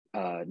getting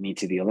me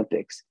to the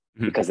Olympics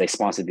because they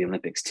sponsored the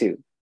Olympics too.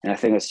 And I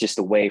think it's just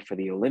a way for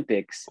the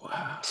Olympics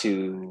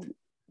to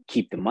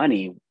keep the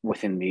money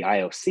within the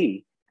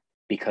IOC,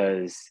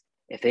 because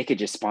if they could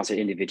just sponsor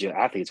individual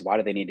athletes, why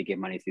do they need to give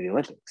money through the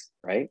Olympics,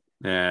 right?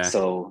 Yeah.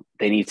 So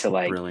they need to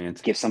like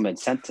Brilliant. give some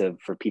incentive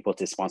for people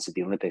to sponsor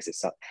the Olympics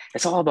itself.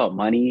 It's all about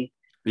money.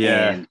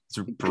 Yeah, And it's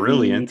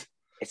brilliant. greed.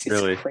 It's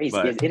really, crazy.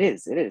 but It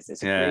is.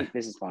 It's a yeah. great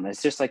business model.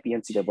 It's just like the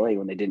NCAA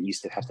when they didn't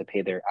used to have to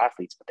pay their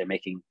athletes, but they're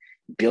making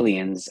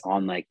billions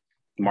on like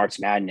March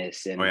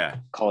Madness and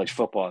college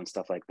football and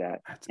stuff like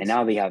that. And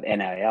now they have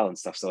NIL and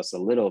stuff, so it's a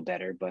little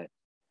better. But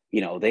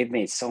you know, they've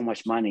made so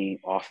much money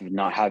off of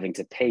not having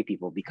to pay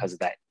people because of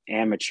that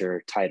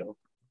amateur title.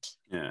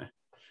 Yeah.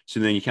 So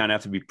then you kind of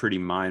have to be pretty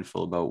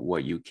mindful about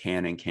what you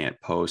can and can't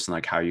post, and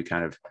like how you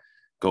kind of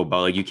go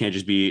about. Like you can't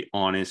just be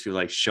honest. You're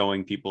like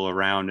showing people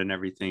around and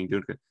everything.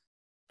 Dude,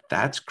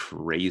 that's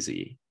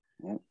crazy.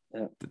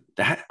 Yeah.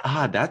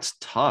 That's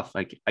tough.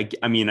 Like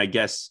I mean, I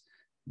guess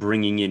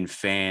bringing in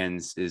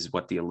fans is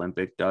what the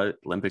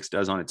Olympics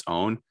does on its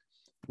own,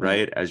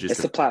 right? As just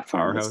it's a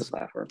platform. Powerhouse. It's a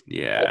platform.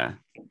 Yeah.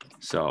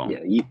 So yeah,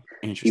 you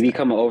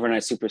become an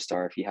overnight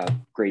superstar if you have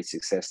great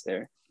success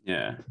there.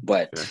 Yeah.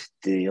 But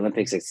the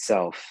Olympics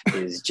itself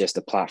is just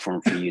a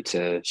platform for you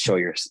to show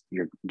your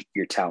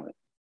talent.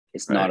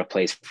 It's not a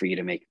place for you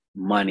to make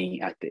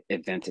money at the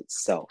event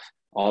itself.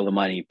 All the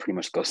money pretty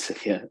much goes to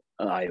the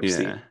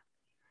IOC. Yeah.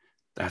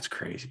 That's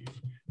crazy.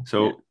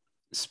 So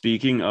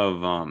speaking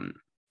of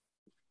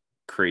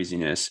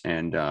craziness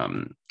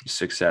and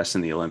success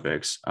in the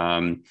Olympics,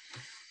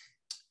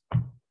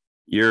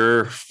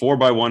 your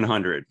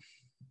 4x100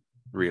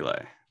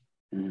 relay.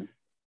 Mm-hmm.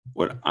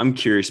 What I'm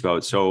curious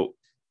about, so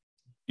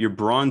your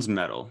bronze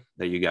medal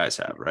that you guys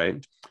have,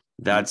 right?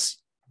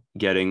 That's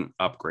getting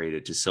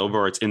upgraded to silver,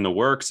 or it's in the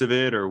works of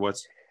it, or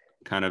what's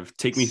kind of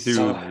take me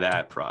through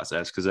that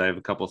process, because I have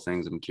a couple of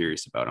things I'm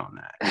curious about on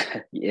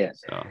that. Yeah.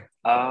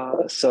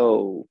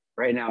 So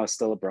right now it's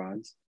still a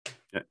bronze.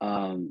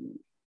 Yeah.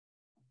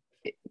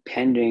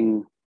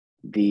 Pending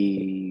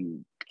the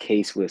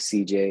case with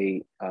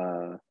CJ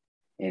and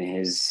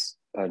his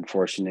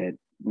unfortunate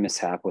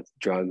mishap with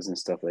drugs and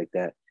stuff like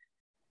that,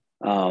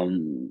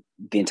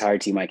 the entire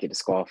team might get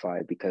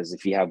disqualified, because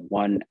if you have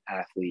one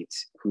athlete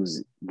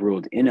who's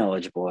ruled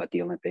ineligible at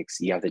the Olympics,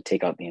 you have to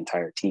take out the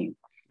entire team.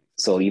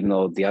 So even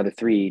though the other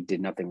three did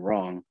nothing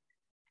wrong,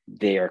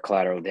 they are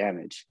collateral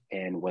damage.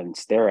 And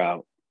once they're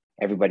out,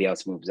 everybody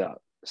else moves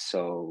up.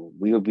 So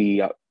we will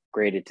be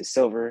upgraded to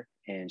silver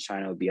and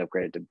China will be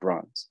upgraded to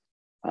bronze.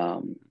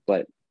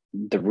 But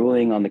the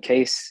ruling on the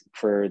case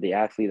for the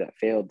athlete that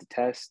failed the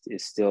test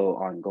is still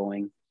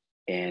ongoing,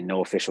 and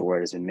no official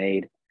word has been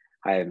made.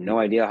 I have no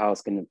idea how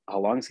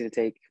long it's going to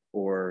take,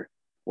 or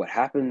what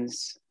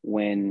happens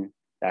when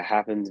that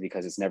happens,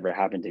 because it's never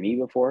happened to me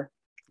before.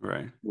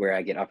 Right. Where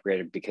I get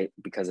upgraded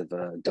because of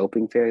a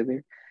doping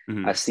failure.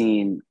 Mm-hmm. I've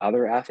seen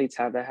other athletes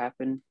have that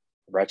happen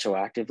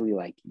retroactively,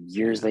 like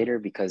years later,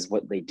 because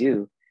what they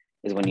do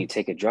is when you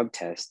take a drug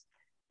test,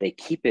 they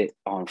keep it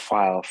on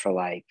file for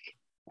like,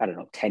 I don't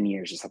know, 10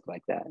 years or something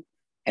like that.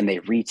 And they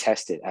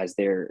retest it as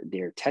their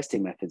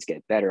testing methods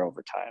get better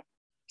over time.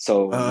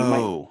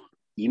 So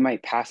you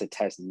might pass a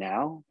test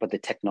now, but the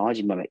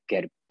technology might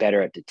get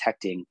better at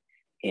detecting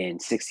in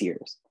 6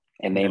 years.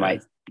 And they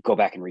might go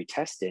back and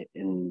retest it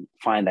and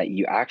find that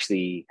you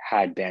actually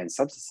had banned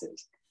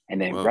substances.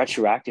 And then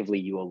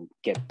retroactively, you will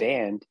get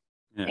banned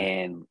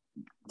and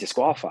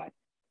disqualified.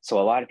 So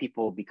a lot of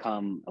people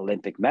become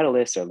Olympic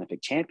medalists or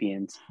Olympic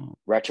champions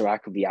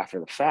retroactively after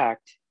the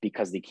fact,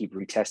 because they keep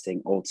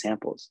retesting old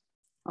samples.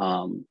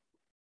 And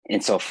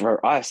so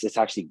for us, it's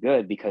actually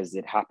good, because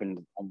it happened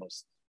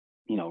almost,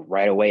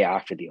 right away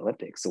after the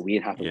Olympics. So we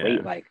didn't have to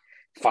wait like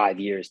 5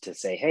 years to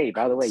say, hey,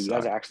 by the way, you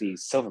guys are actually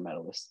silver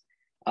medalists,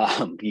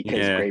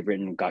 because Great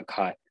Britain got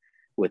caught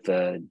with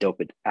a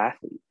doped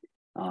athlete.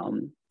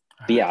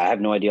 But yeah, I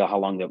have no idea how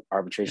long the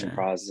arbitration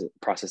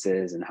process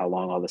is and how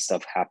long all this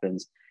stuff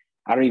happens.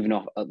 I don't even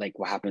know like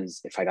what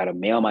happens if I got to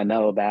mail my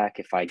medal back,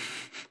 if I,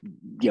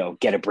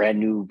 get a brand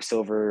new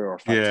silver, or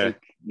if I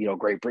take,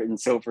 Great Britain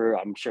silver.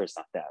 I'm sure it's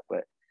not that,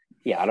 but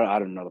yeah, I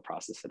don't know the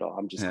process at all.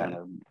 I'm just kind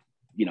of,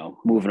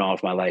 moving on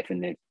with my life,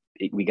 and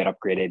we got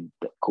upgraded.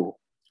 Cool.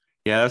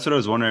 Yeah, that's what I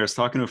was wondering. I was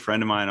talking to a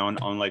friend of mine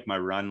on like my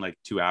run like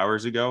 3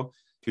 hours ago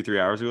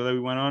that we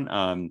went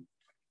on.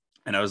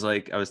 And I was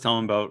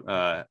telling him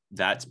about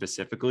that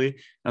specifically. And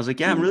I was like,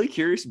 yeah, I'm really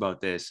curious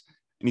about this.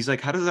 And he's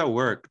like, how does that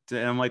work?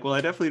 And I'm like, well,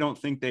 I definitely don't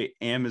think they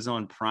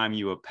Amazon Prime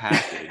you a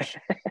package,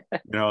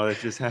 that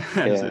just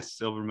has a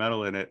silver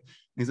medal in it.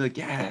 And he's like,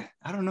 yeah,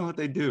 I don't know what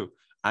they do.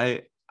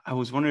 I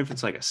was wondering if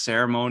it's like a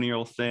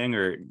ceremonial thing,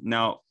 or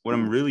now what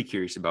I'm really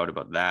curious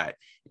about that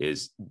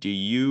is,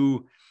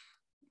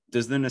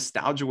 does the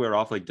nostalgia wear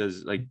off? Like,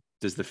 does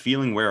the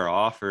feeling wear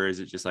off, or is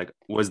it just like,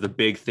 was the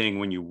big thing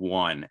when you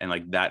won, and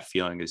like that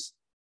feeling it's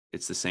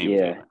the same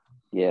feeling?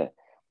 Yeah.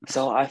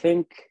 So I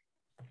think,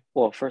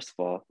 well, first of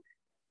all,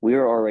 we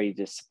were already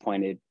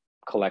disappointed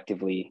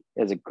collectively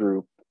as a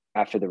group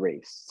after the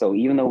race. So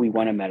even though we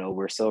won a medal,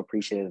 we're so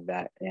appreciative of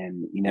that,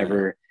 and you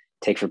never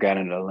take for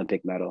granted an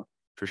Olympic medal.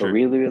 For sure. But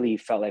we really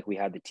felt like we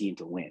had the team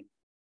to win.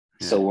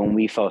 So when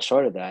we fell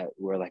short of that,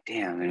 we were like,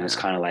 damn, and it was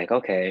kind of like,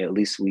 okay, at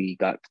least we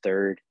got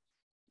third,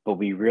 but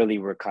we really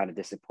were kind of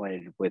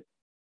disappointed with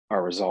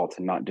our result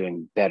and not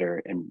doing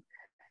better and,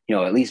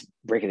 at least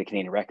breaking the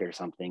Canadian record or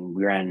something.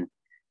 We ran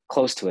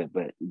close to it,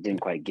 but didn't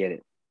quite get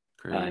it.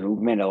 And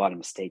we made a lot of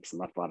mistakes and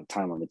left a lot of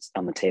time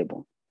on the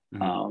table.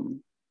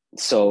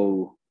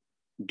 So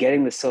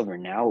getting the silver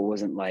now, it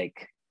wasn't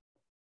like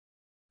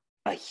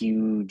a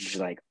huge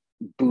like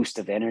boost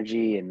of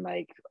energy and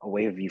like a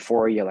wave of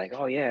euphoria, like,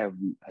 oh yeah,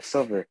 a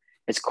silver.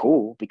 It's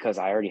cool because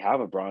I already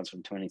have a bronze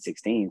from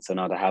 2016. So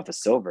now to have the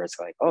silver, it's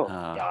like, oh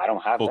yeah, I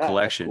don't have full that.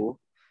 collection. That's cool.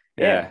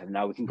 Yeah.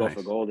 Now we can go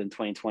for gold in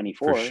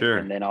 2024 for sure.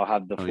 and then I'll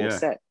have the full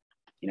set,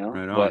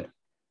 Right on. But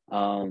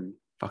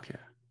fuck yeah.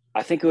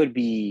 I think it would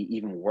be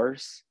even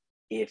worse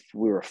if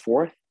we were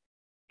fourth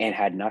and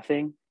had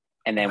nothing.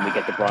 And then we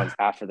get the bronze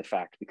after the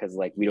fact because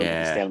like we don't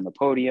get to stand on the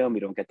podium,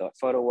 we don't get that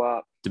photo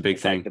op. It's a big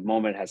thing. Like the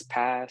moment has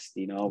passed,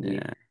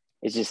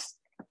 it's just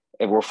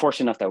we're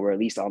fortunate enough that we're at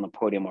least on the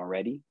podium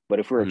already. But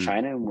if we were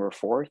China and we're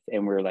fourth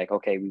and we're like,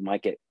 okay, we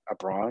might get a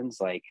bronze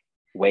like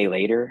way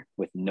later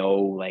with no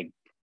like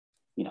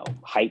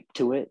hype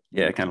to it.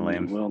 Yeah, kind of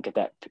lame. We don't get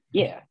that.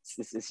 Yeah, it's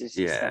just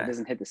it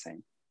doesn't hit the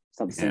same. It's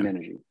not the same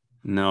energy.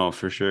 No,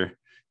 for sure.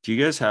 Do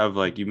you guys have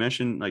like, you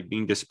mentioned like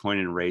being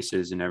disappointed in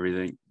races and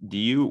everything.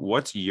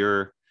 What's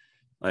your,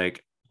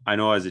 like, I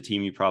know as a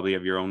team, you probably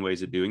have your own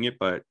ways of doing it,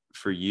 but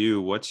for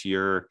you, what's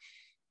your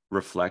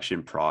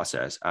reflection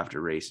process after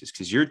races?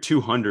 Because your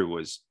 200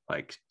 was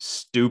like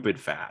stupid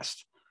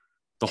fast.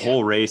 The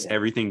whole race,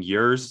 everything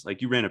yours,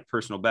 like you ran a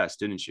personal best,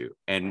 didn't you?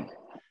 And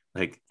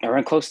like, I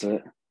ran close to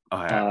it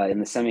in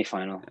the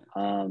semifinal.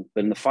 Yeah.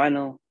 But in the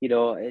final,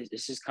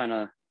 it's just kind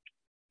of,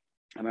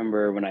 I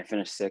remember when I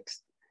finished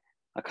sixth,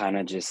 I kind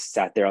of just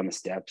sat there on the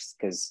steps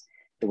because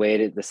the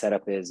way the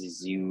setup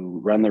is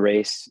you run the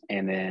race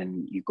and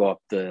then you go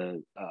up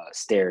the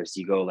stairs.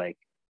 You go like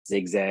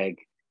zigzag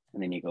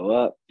and then you go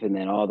up and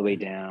then all the way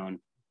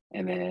down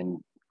and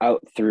then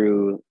out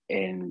through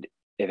and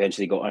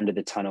eventually go under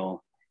the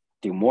tunnel,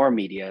 do more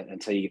media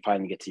until you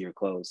finally get to your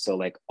close. So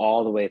like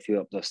all the way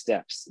through up those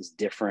steps is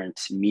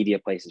different media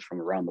places from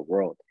around the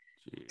world.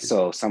 Jeez.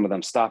 So some of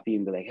them stop you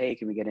and be like, hey,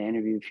 can we get an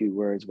interview, a few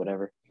words,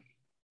 whatever.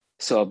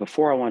 So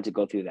before I wanted to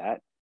go through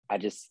that, I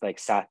just like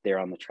sat there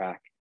on the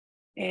track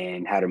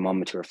and had a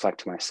moment to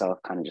reflect to myself,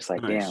 kind of just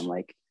like, damn,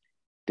 like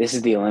this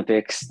is the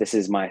Olympics. This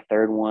is my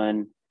third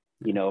one.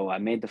 I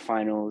made the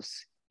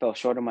finals, fell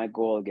short of my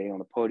goal of getting on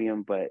the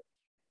podium, but,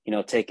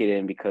 take it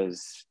in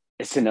because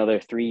it's another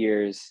 3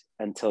 years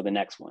until the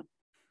next one.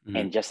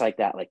 And just like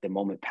that, like the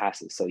moment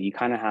passes. So you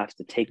kind of have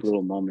to take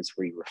little moments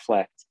where you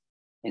reflect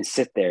and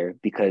sit there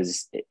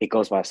because it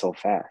goes by so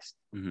fast.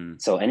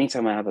 So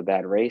anytime I have a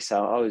bad race,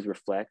 I'll always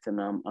reflect, and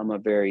I'm a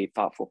very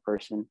thoughtful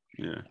person.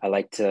 Yeah. I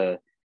like to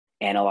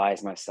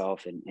analyze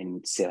myself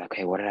and say,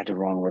 okay, what did I do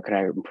wrong? Where could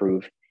I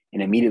improve?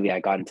 And immediately I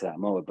got into that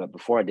mode. But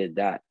before I did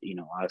that,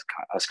 I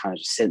was kind of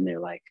just sitting there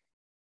like,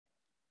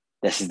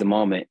 this is the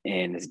moment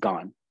and it's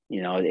gone.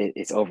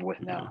 It's over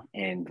with now.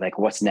 And like,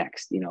 what's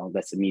next?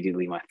 That's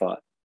immediately my thought.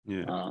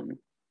 Yeah.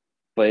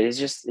 But it's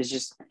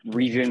just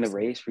reviewing the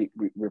race,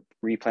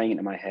 replaying it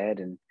in my head,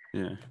 and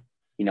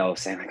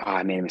saying like, oh,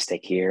 I made a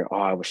mistake here. Oh,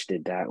 I wish I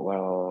did that.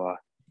 Well,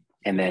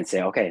 and then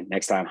say, okay,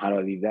 next time, how do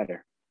I be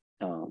better?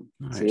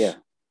 Nice. So yeah.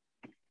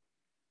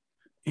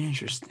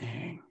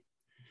 Interesting.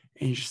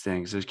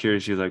 So I was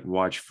curious, you like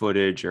watch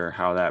footage or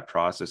how that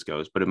process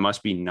goes, but it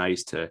must be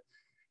nice to.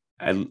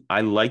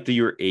 I like that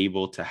you're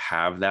able to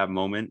have that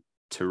moment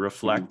to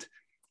reflect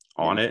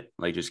on it,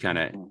 like just kind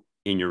of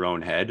in your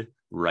own head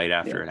right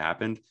after it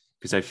happened.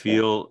 Because I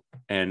feel,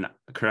 and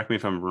correct me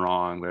if I'm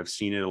wrong, but I've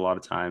seen it a lot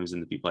of times in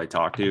the people I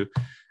talk to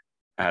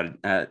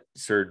at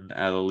certain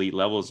elite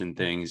levels and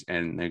things,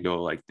 and they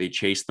go like, they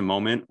chase the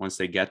moment. Once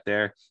they get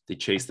there, they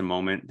chase the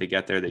moment. They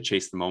get there, they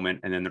chase the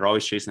moment, and then they're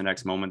always chasing the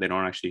next moment. They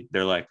don't actually.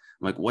 They're like,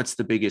 I'm like, what's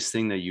the biggest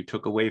thing that you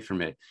took away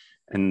from it?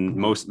 And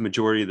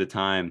majority of the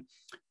time,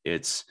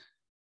 it's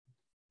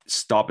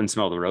stop and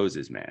smell the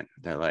roses, man.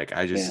 They're like,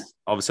 I just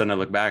all of a sudden I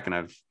look back and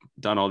I've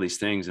done all these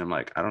things, and I'm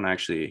like, I don't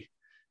actually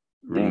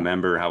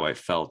remember how I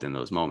felt in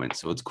those moments.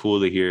 So it's cool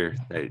to hear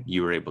that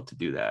you were able to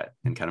do that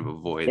and kind of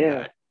avoid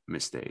that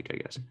mistake, I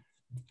guess.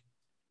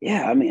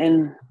 Yeah, I mean,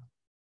 and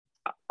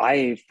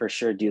I for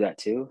sure do that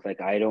too.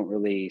 Like, I don't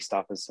really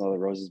stop and smell the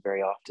roses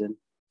very often.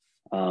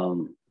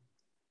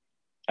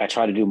 I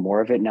try to do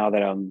more of it now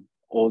that I'm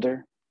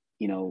older.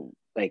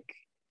 Like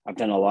I've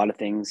done a lot of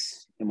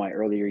things in my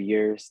earlier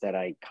years that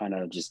I kind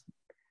of just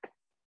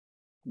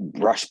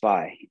rush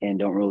by and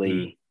don't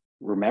really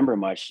remember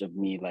much of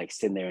me like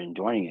sitting there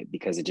enjoying it,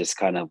 because it just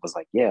kind of was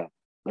like, yeah,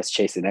 let's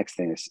chase the next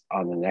thing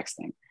on the next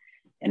thing.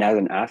 And as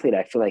an athlete,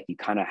 I feel like you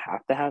kind of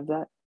have to have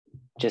that,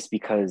 just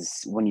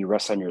because when you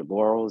rest on your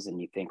laurels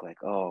and you think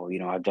like, oh,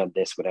 I've done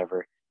this,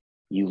 whatever,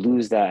 you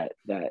lose that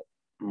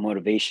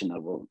motivation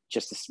level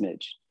just a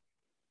smidge,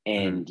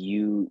 and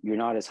you're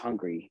not as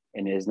hungry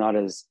and is not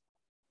as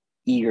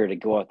eager to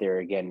go out there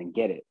again and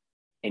get it.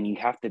 And you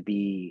have to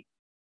be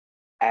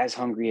as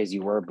hungry as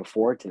you were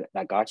before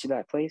that got you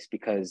that place,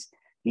 because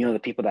the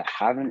people that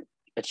haven't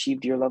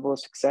achieved your level of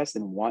success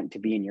and want to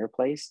be in your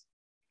place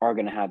are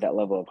going to have that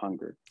level of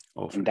hunger.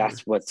 Oh, for And sure.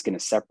 that's what's going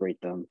to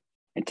separate them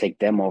and take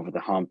them over the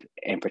hump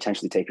and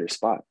potentially take your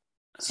spot.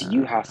 So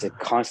you have to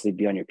constantly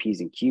be on your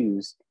P's and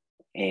Q's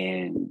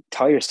and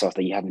tell yourself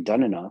that you haven't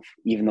done enough,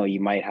 even though you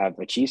might have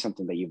achieved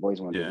something that you've always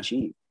wanted to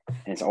achieve.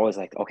 And it's always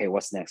like, okay,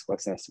 what's next?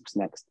 What's next? What's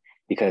next?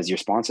 Because your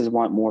sponsors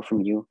want more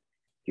from you.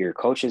 Your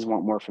coaches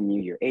want more from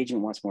you. Your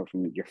agent wants more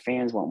from you. Your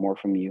fans want more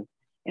from you.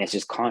 And it's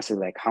just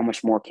constantly like, how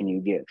much more can you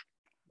give?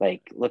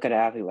 Like, look at an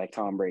athlete like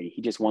Tom Brady.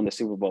 He just won the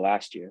Super Bowl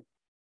last year,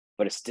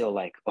 but it's still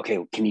like, okay,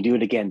 can you do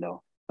it again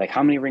though? Like,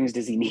 how many rings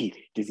does he need?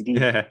 Does he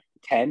need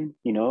 10?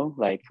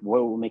 Like,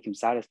 what will make him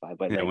satisfied?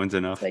 But like, when's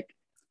enough? Like,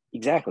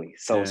 exactly.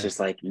 So it's just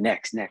like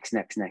next.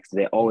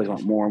 They always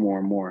want more and more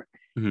and more.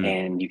 Mm-hmm.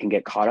 And you can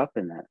get caught up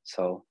in that.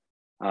 So,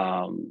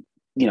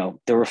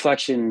 the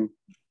reflection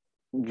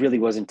really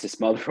wasn't to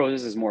smell the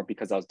roses, is more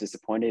because I was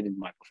disappointed in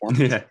my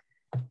performance.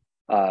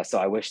 So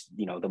I wish,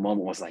 the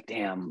moment was like,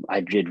 damn,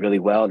 I did really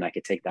well and I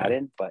could take that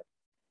in. But,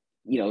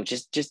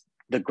 just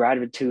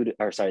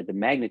the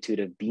magnitude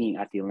of being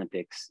at the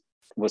Olympics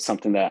was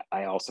something that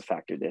I also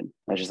factored in.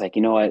 I was just like,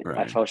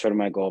 I fell short of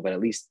my goal, but at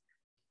least,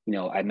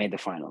 I made the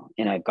final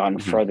and I've gone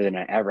further than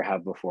I ever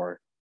have before.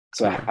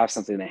 So I have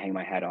something to hang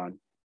my hat on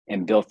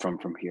and build from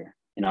here.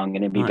 And I'm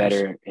going to be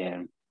better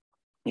and,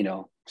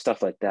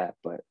 stuff like that.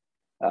 But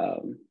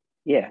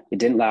it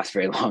didn't last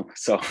very long.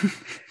 So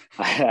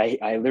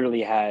I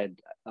literally had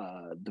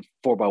the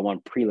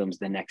 4x1 prelims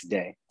the next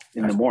day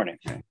in the morning.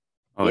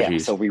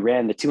 Geez. So we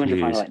ran the 200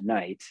 final at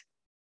night.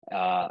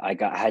 I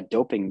had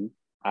doping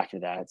after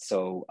that.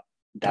 So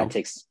that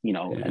takes,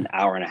 an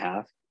hour and a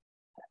half.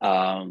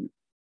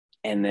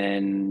 And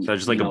then so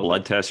just like a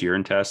blood test,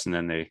 urine test, and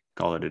then they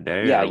call it a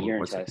day.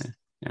 Urine test.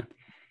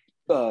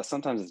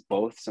 Sometimes it's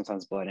both,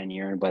 sometimes blood and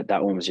urine, but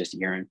that one was just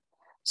urine.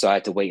 So I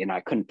had to wait and I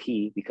couldn't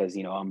pee because,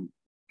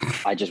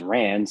 I just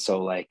ran.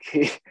 So like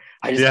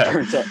I just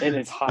burnt up and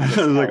it's hot. It's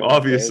like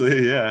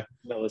obviously,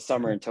 the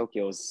summer in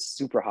Tokyo is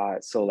super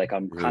hot. So like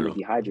I'm kind of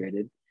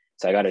dehydrated.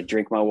 So I got to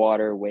drink my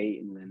water,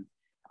 wait. And then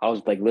I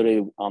was like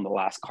literally on the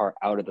last cart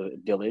out of the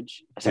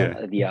village,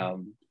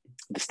 the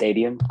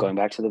stadium, going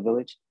back to the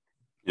village.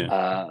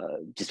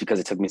 Just because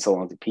it took me so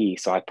long to pee.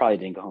 So I probably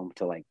didn't go home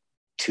until like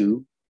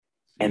 2.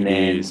 And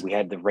then we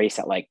had the race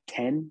at like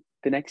 10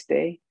 the next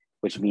day,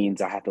 which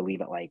means I have to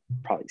leave at like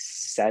probably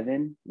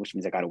 7, which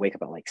means I got to wake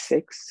up at like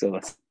 6. So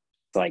it's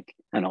like,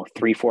 I don't know,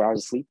 3-4 hours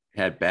of sleep.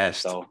 At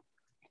best. So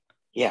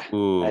I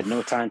had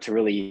no time to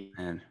really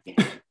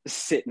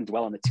sit and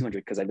dwell on the 200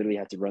 because I literally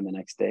had to run the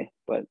next day.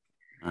 But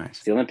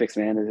it's the Olympics,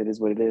 man. It is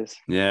what it is.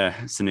 Yeah,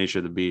 it's the nature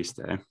of the beast,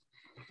 eh?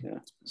 Yeah.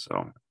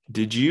 So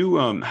did you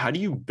how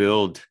do you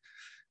build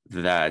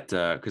that?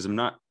 Because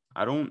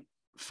I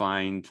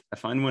find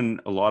when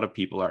a lot of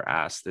people are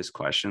asked this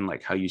question,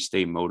 like how you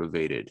stay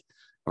motivated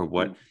or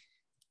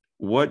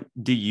what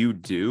do you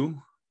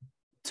do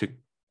to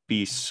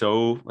be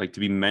to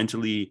be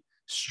mentally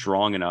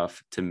strong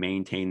enough to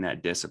maintain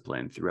that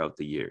discipline throughout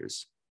the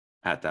years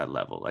at that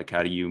level? Like,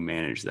 how do you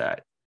manage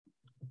that?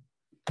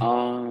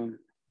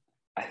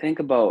 I think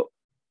about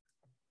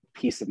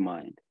peace of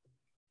mind.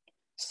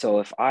 So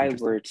if I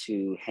were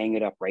to hang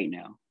it up right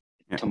now,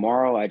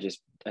 tomorrow I just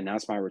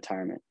announced my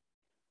retirement,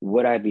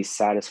 would I be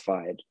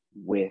satisfied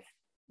with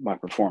my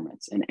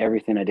performance and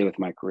everything I did with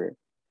my career?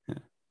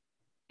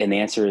 And the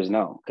answer is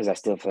no, because I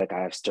still feel like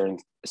I have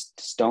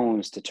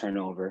stones to turn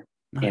over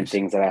and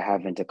things that I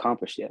haven't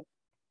accomplished yet.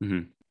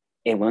 And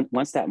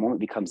once that moment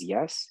becomes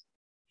yes,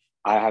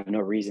 I have no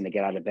reason to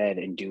get out of bed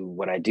and do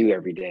what I do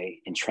every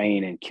day and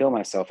train and kill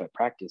myself at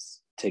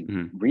practice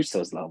to reach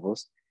those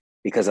levels,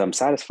 because I'm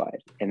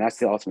satisfied. And that's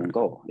the ultimate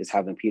goal, is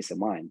having peace of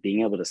mind,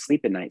 being able to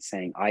sleep at night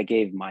saying I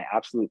gave my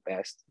absolute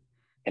best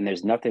and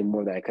there's nothing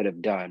more that I could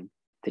have done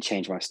to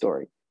change my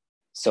story.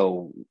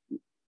 So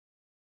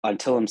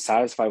until I'm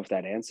satisfied with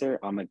that answer,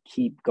 I'm going to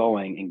keep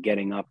going and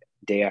getting up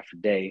day after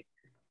day,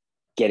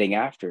 getting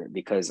after it,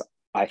 because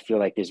I feel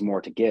like there's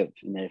more to give.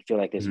 And I feel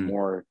like there's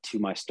more to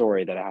my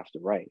story that I have to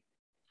write.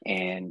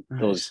 And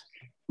those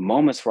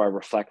moments where I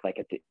reflect,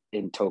 like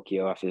in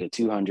Tokyo after the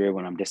 200,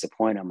 when I'm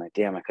disappointed, I'm like,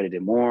 damn, I could have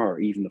did more. Or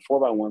even the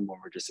 4x1 when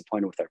we're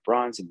disappointed with our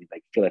bronze and we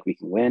feel like we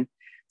can win.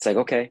 It's like,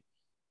 okay,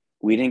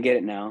 we didn't get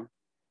it now,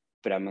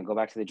 but I'm going to go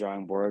back to the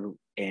drawing board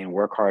and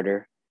work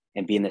harder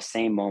and be in the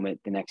same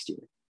moment the next year.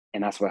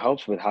 And that's what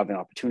helps with having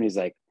opportunities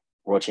like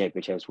world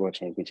championships,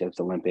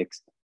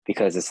 Olympics,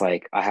 because it's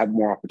like I have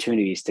more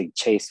opportunities to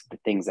chase the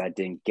things I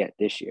didn't get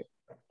this year,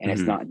 and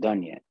it's not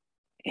done yet.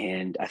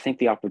 And I think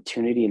the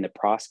opportunity and the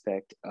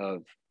prospect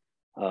of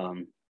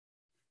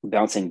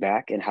bouncing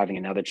back and having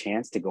another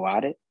chance to go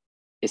at it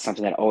is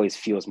something that always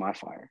fuels my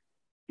fire,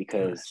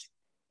 because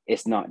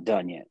it's not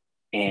done yet.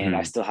 And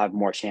I still have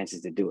more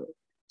chances to do it.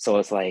 So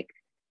it's like,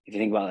 if you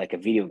think about like a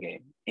video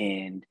game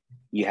and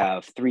you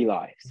have 3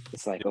 lives,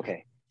 it's like,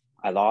 okay,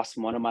 I lost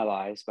one of my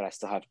lives, but I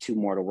still have 2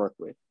 more to work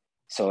with.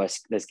 So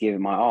let's give it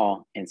my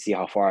all and see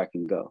how far I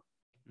can go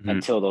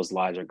until those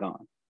lives are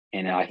gone.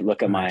 And I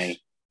look at my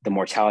the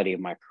mortality of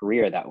my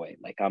career that way.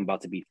 Like I'm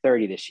about to be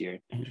 30 this year.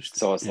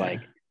 So it's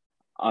like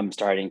I'm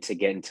starting to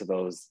get into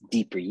those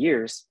deeper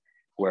years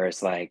where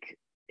it's like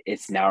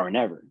it's now or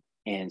never.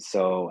 And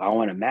so I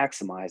want to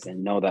maximize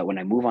and know that when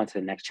I move on to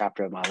the next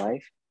chapter of my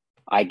life,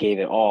 I gave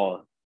it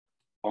all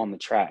on the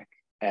track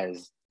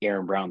as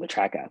Aaron Brown, the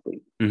track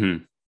athlete.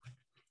 Mm-hmm.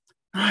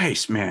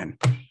 Nice, man.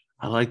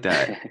 I like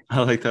that.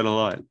 I like that a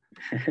lot.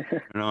 Right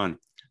on.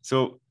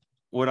 So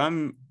what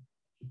I'm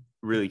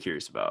really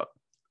curious about,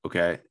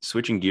 okay,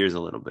 switching gears a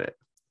little bit.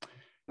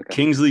 Okay.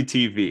 Kingsley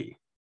TV.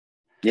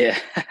 Yeah.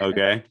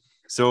 Okay.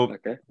 So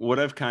what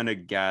I've kind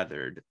of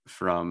gathered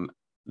from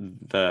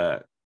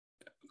the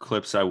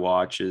clips I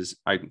watch, the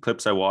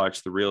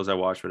reels I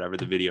watch, whatever,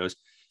 the videos,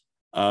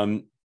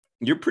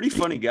 you're a pretty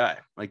funny guy.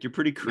 Like you're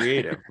pretty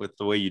creative with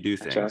the way you do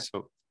things.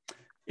 So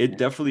it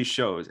definitely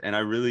shows. And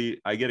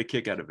I get a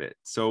kick out of it.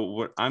 So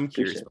what I'm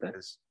curious about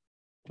is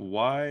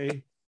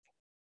why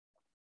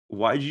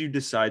did you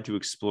decide to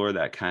explore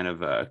that kind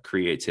of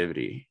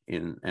creativity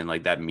in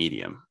like that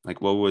medium? Like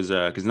what was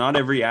because not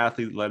every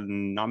athlete,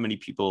 not many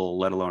people,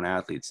 let alone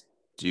athletes,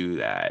 do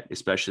that,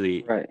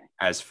 especially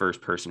as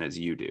first person as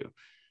you do.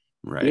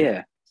 Right.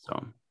 Yeah.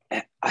 So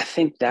I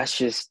think that's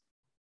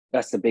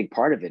the big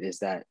part of it, is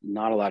that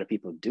not a lot of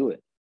people do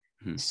it.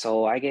 Mm-hmm.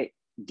 So I get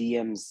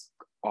DMs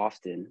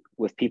often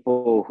with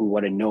people who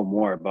want to know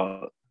more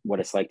about what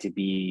it's like to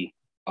be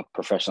a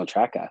professional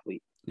track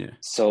athlete. Yeah.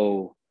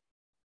 So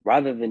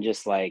rather than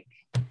just like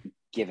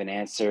give an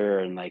answer,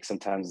 and like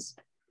sometimes,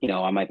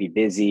 I might be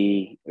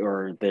busy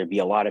or there'd be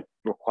a lot of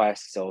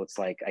requests. So it's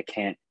like, I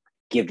can't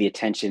give the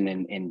attention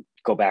and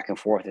go back and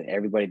forth with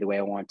everybody the way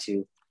I want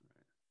to.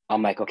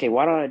 I'm like, okay,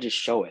 why don't I just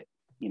show it?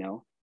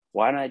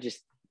 Why don't I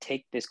just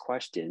take this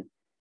question,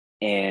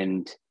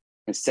 and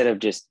instead of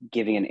just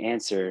giving an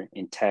answer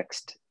in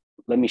text,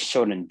 let me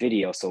show it in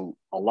video so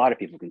a lot of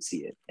people can see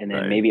it. And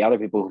then maybe other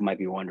people who might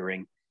be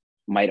wondering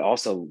might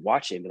also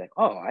watch it and be like,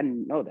 oh, I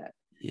didn't know that.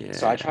 Yeah.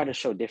 So I try to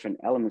show different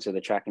elements of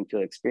the track and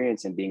field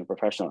experience and being a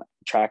professional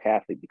track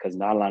athlete, because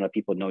not a lot of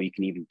people know you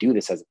can even do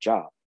this as a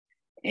job.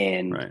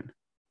 And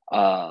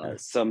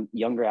some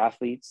younger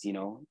athletes,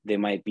 they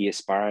might be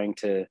aspiring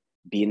to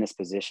be in this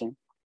position.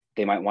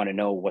 They might want to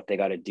know what they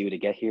got to do to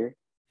get here.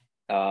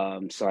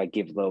 So I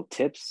give little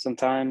tips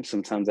sometimes.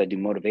 Sometimes I do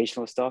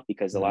motivational stuff,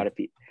 because a lot of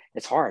people,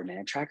 it's hard,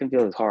 man. Track and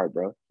field is hard,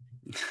 bro.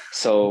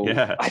 So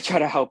I try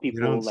to help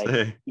people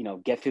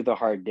get through the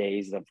hard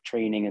days of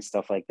training and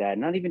stuff like that.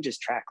 Not even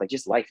just track, like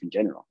just life in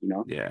general,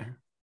 Yeah.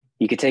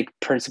 You could take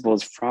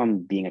principles from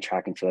being a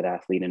track and field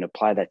athlete and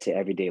apply that to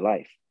everyday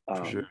life.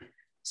 For sure.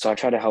 So I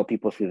try to help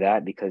people through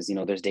that, because,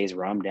 there's days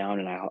where I'm down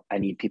and I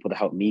need people to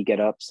help me get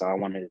up. So I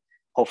want to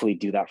hopefully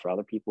do that for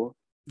other people.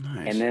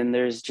 Nice. And then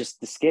there's just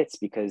the skits,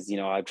 because,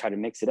 I try to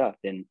mix it up.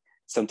 And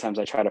sometimes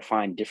I try to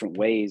find different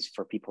ways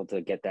for people to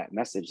get that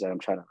message that I'm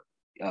trying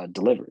to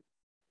deliver.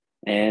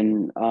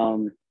 And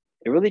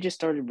it really just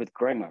started with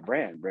growing my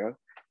brand, bro.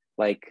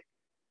 Like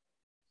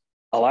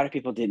a lot of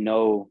people didn't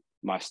know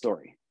my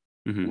story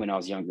when I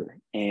was younger.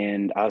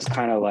 And I was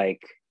kind of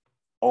like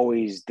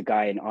always the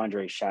guy in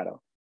Andre's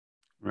shadow.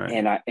 Right.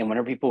 And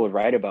whenever people would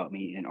write about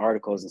me in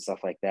articles and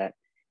stuff like that,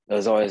 it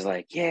was always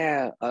like,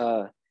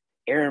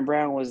 Aaron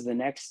Brown was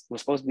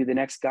supposed to be the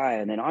next guy.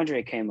 And then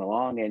Andre came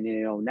along, and,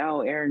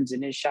 now Aaron's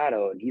in his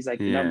shadow and he's like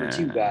the number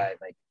 2 guy.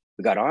 Like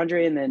we got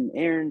Andre and then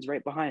Aaron's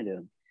right behind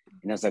him.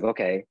 And I was like,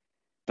 okay,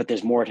 but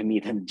there's more to me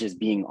than just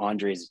being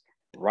Andre's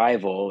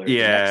rival or the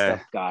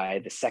next up guy,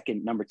 the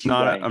second number 2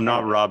 guy. I'm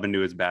not Robin to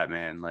his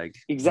Batman. Like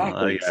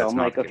exactly. So I'm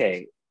like,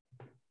 okay,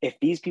 if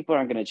these people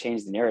aren't going to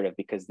change the narrative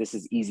because this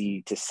is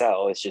easy to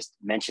sell, it's just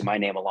mention my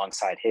name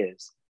alongside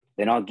his,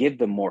 then I'll give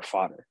them more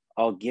fodder.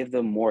 I'll give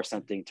them more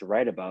something to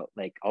write about.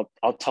 Like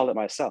I'll tell it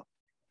myself.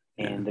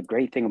 And the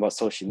great thing about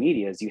social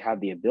media is you have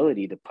the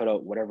ability to put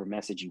out whatever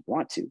message you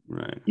want to.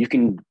 Right. You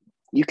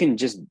can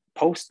just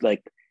post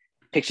like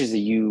pictures of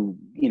you,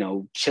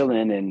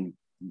 chilling and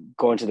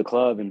going to the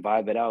club and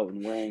vibe it out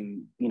and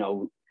wearing,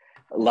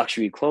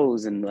 luxury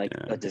clothes and like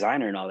a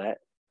designer and all that.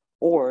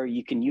 Or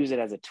you can use it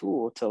as a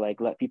tool to like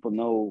let people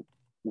know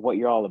what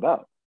you're all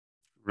about.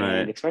 Right.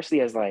 And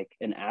especially as like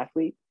an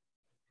athlete,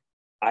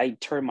 I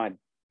turn my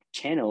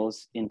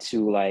channels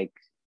into like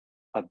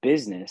a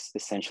business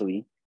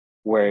essentially,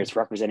 where it's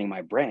representing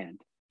my brand.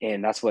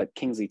 And that's what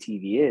Kingsley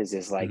TV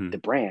is like the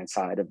brand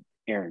side of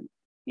Aaron,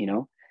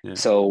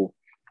 So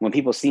when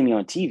people see me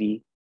on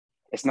TV,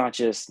 it's not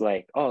just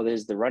like, oh,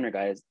 there's the runner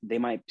guys. They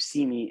might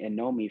see me and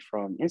know me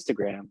from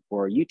Instagram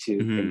or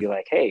YouTube and be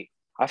like, hey,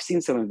 I've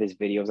seen some of his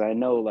videos. I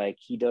know like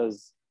he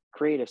does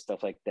creative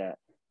stuff like that.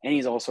 And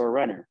he's also a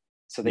runner.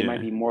 So they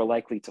might be more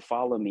likely to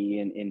follow me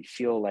and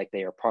feel like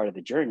they are part of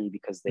the journey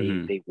because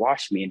they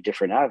watch me in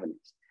different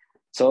avenues.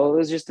 So it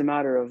was just a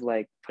matter of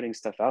like putting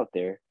stuff out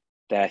there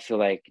that I feel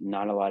like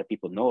not a lot of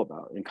people know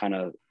about and kind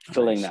of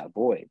filling that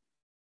void.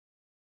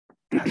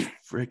 That's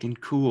freaking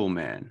cool,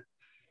 man.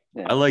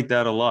 Yeah. I like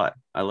that a lot.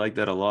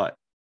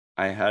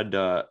 I had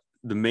the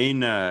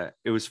main,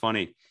 it was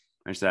funny.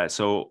 I said,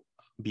 so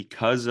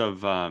because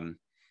of,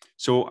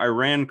 So I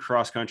ran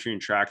cross country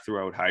and track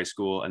throughout high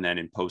school, and then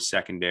in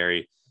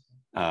post-secondary,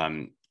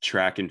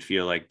 track and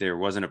field, like there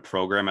wasn't a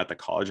program at the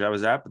college I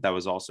was at, but that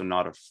was also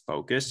not a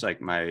focus. Like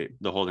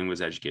the whole thing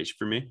was education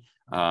for me.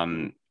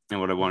 And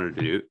what I wanted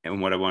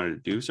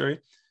to do, sorry.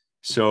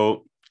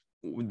 So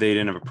they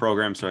didn't have a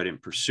program, so I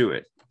didn't pursue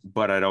it,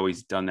 but I'd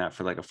always done that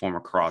for like a form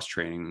of cross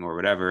training or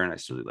whatever. And I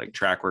still did like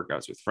track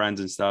workouts with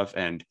friends and stuff.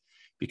 And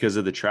because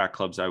of the track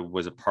clubs I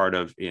was a part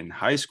of in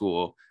high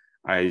school,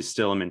 I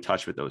still am in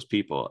touch with those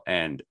people.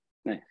 And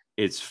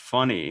it's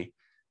funny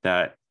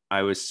that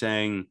I was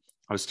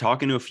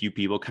talking to a few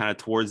people kind of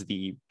towards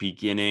the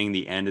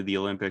end of the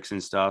Olympics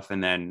and stuff.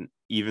 And then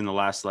even the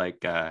last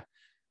like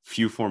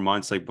few 4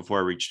 months, like before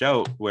I reached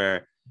out,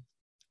 where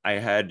I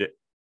had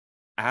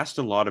asked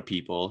a lot of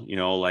people, you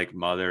know, like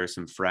mother,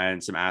 some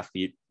friends, some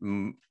athlete,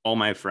 all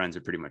my friends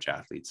are pretty much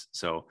athletes.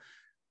 So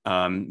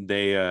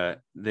they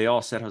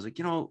all said, I was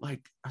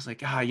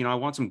like, I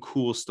want some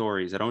cool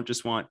stories. I don't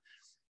just want,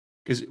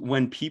 because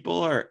when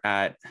people are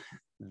at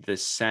the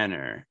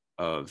center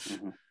of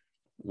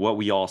what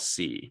we all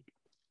see,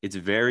 it's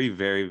very,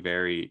 very,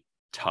 very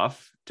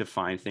tough to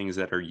find things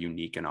that are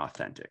unique and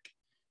authentic,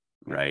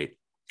 right?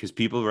 Because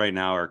people right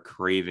now are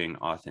craving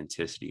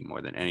authenticity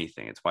more than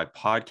anything. It's why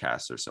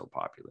podcasts are so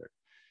popular,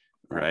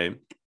 right?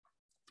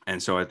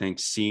 And so I think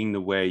seeing the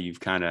way you've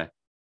kind of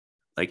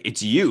like,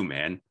 it's you,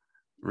 man,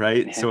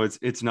 right? Yeah. So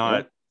it's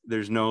not,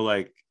 there's no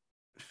like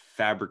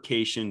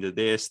fabrication to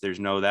this. There's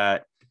no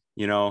that,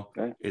 you know,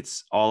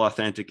 it's all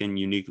authentic and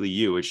uniquely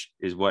you, which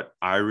is what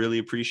I really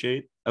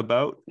appreciate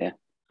about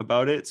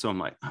it. So I'm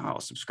like, oh,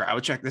 I'll subscribe.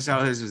 I'll check this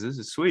out. This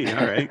is sweet.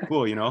 All right,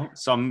 cool. You know,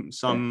 some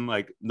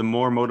like the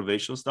more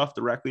motivational stuff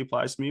directly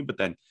applies to me, but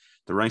then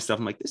the running stuff,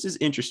 I'm like, this is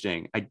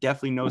interesting. I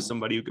definitely know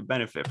somebody who could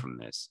benefit from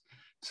this.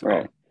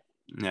 So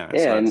yeah.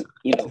 So and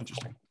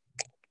interesting.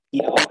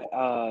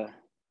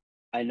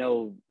 I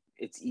know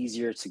it's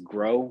easier to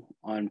grow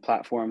on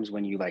platforms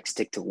when you like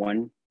stick to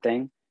one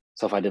thing.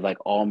 So if I did like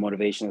all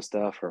motivational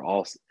stuff or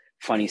all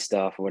funny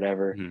stuff or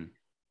whatever,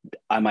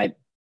 I might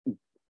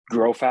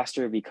grow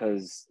faster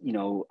because, you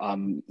know,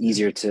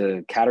 easier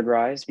to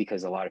categorize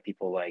because a lot of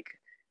people like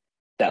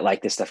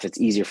this stuff. It's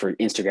easier for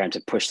Instagram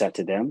to push that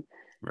to them.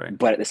 Right.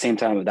 But at the same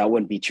time, that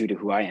wouldn't be true to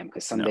who I am,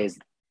 because some days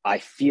I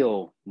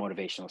feel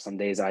motivational. Some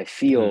days I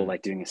feel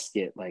like doing a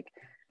skit. Like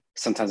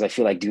sometimes I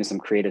feel like doing some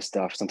creative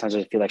stuff. Sometimes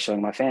I feel like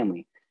showing my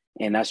family.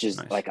 And that's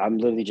just like, I'm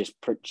literally just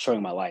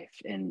showing my life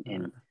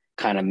and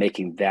kind of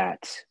making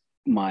that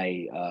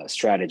my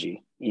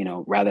strategy, you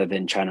know, rather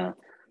than trying to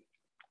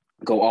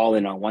go all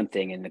in on one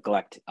thing and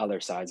neglect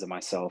other sides of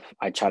myself.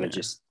 I try to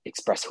just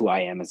express who I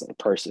am as a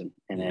person.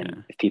 And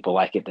then if people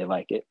like it, they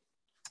like it.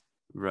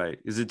 Right.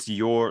 Because it's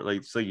your,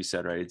 like you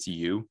said, right. It's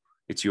you,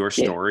 it's your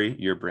story,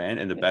 your brand,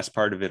 and the best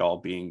part of it all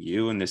being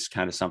you. And this is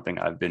kind of something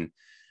I've been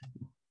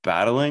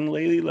battling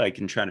lately, like,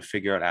 and trying to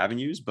figure out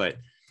avenues, but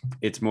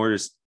it's more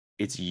just,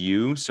 it's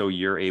you. So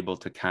you're able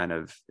to kind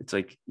of, it's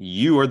like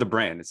you are the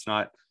brand. It's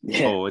not,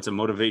 it's a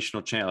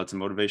motivational channel. It's a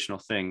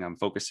motivational thing. I'm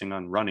focusing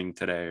on running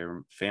today,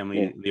 or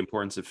family, the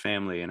importance of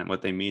family and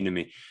what they mean to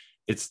me.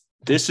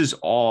 This is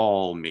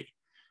all me.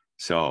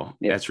 So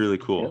that's really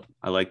cool.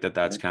 I like that.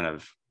 That's kind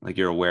of like,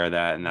 you're aware of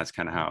that. And that's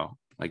kind of how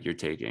like you're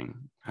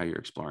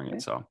exploring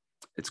it. So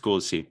it's cool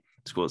to see.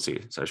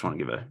 So I just want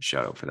to give a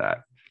shout out for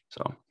that.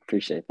 So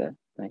appreciate that.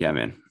 Thank you.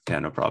 Man. Yeah,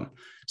 no problem.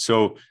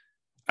 So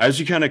as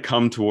you kind of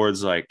come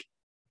towards like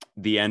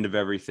the end of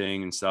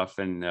everything and stuff,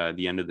 and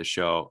the end of the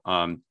show,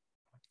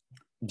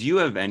 do you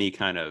have any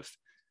kind of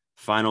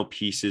final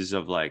pieces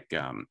of like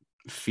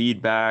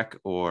feedback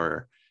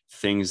or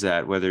things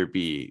that, whether it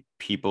be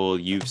people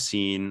you've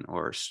seen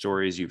or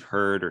stories you've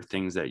heard or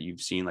things that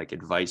you've seen, like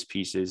advice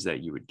pieces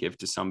that you would give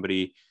to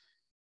somebody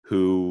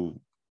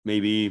who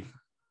maybe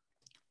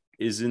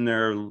is in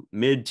their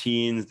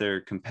mid-teens,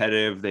 they're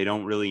competitive, they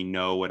don't really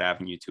know what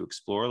avenue to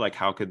explore? Like,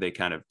 how could they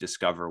kind of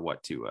discover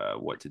what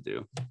to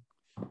do?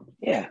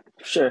 Yeah,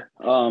 sure.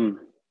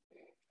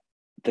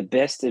 The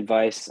best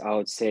advice I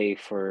would say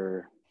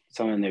for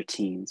someone in their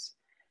teens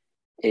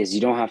is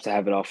you don't have to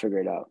have it all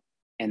figured out.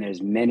 And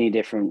there's many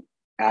different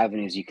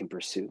avenues you can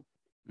pursue.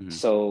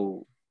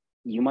 So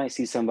you might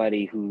see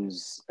somebody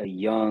who's a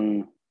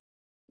young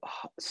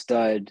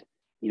stud,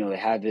 you know, they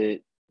have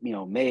it, you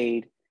know,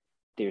 made,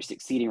 they're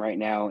succeeding right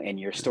now, and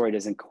your story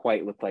doesn't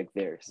quite look like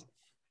theirs.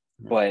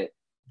 But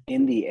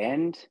in the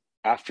end,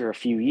 after a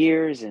few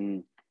years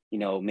and, you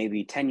know,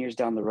 maybe 10 years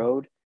down the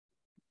road,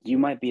 you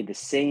might be at the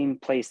same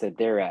place that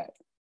they're at,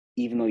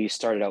 even though you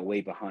started out way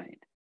behind.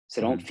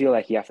 So don't feel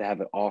like you have to have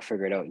it all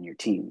figured out in your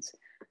teens.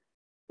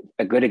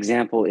 A good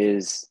example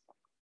is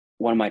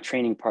one of my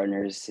training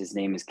partners. His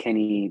name is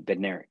Kenny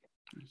Bednarik.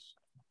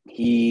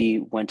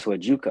 He went to a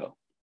JUCO,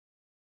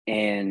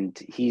 and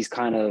he's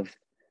kind of,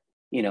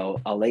 you know,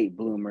 a late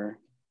bloomer.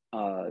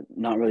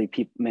 Not really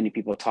many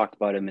people talked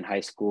about him in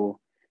high school.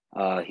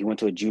 He went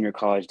to a junior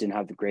college, didn't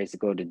have the grades to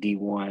go to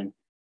D1,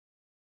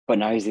 but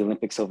now he's the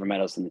Olympic silver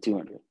medalist in the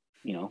 200,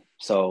 you know?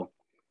 So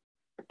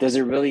does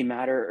it really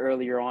matter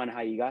earlier on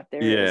how you got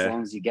there? As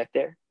long as you get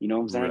there, you know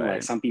what I'm saying? Right.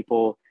 Like some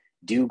people,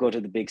 do go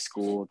to the big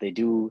school.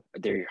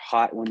 They're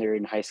hot when they're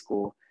in high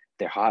school.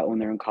 They're hot when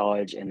they're in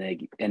college, and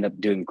they end up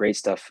doing great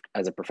stuff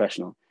as a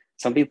professional.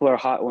 Some people are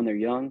hot when they're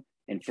young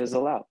and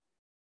fizzle out.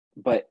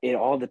 But it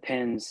all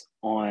depends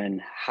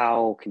on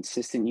how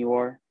consistent you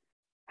are,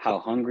 how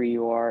hungry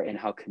you are, and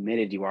how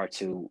committed you are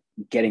to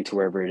getting to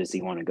wherever it is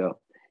you want to go.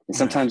 And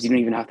sometimes you don't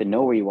even have to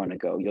know where you want to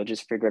go. You'll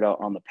just figure it out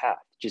on the path.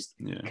 Just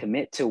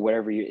commit to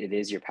whatever it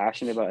is you're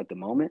passionate about at the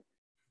moment.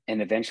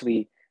 And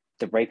eventually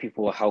the right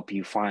people will help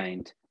you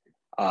find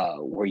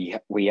where you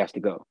have to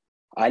go.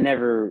 I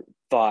never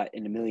thought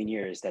in a million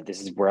years that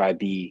this is where I'd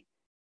be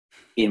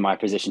in my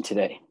position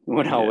today.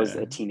 When I was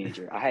a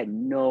teenager, I had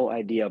no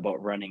idea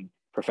about running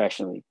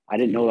professionally. I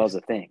didn't know that was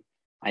a thing.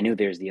 I knew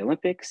there's the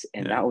Olympics,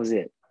 and that was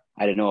it.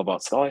 I didn't know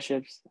about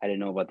scholarships. I didn't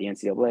know about the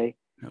NCAA.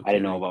 I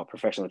didn't know about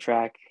professional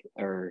track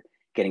or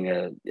getting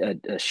a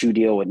shoe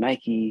deal with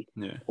Nike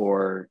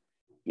or,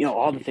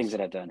 all the things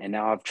that I've done. And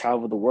now I've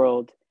traveled the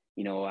world.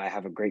 I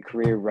have a great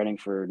career running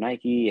for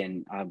Nike,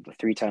 and I'm a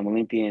 3-time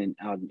Olympian,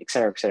 et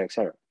cetera, et cetera, et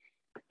cetera.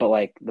 But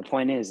like, the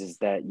point is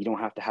that you don't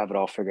have to have it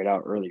all figured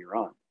out earlier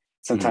on.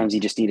 Sometimes you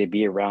just need to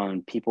be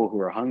around people who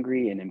are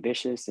hungry and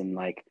ambitious and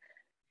like,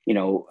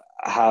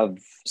 have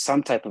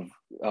some type of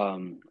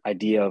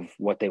idea of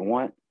what they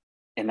want,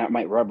 and that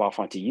might rub off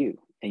onto you,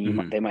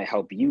 and they might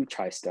help you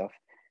try stuff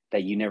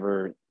that you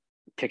never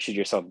pictured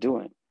yourself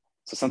doing.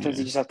 So sometimes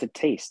you just have to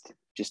taste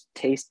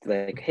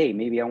like, hey,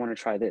 maybe I want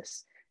to try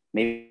this.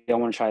 Maybe I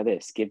want to try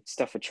this. Give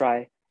stuff a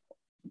try,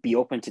 be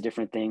open to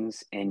different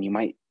things, and you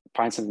might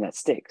find something that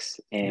sticks,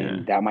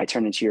 and that might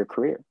turn into your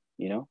career,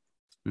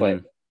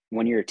 But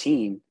when you're a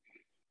teen,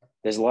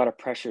 there's a lot of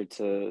pressure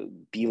to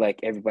be like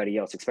everybody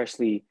else,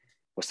 especially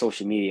with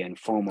social media and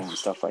FOMO and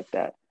stuff like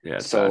that.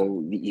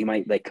 So you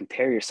might like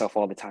compare yourself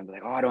all the time,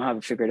 like, oh, I don't have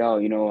it figured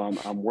out,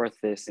 I'm worth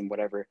this and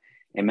whatever.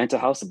 And mental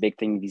health is a big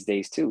thing these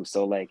days too.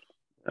 So like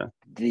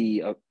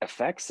the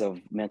effects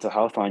of mental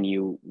health on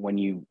you when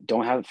you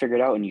don't have it figured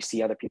out and you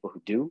see other people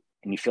who do,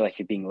 and you feel like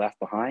you're being left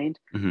behind,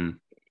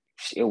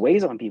 it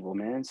weighs on people,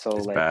 man. So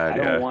it's like, bad, I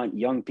don't want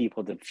young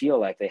people to feel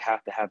like they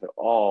have to have it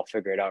all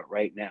figured out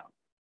right now.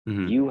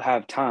 You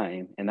have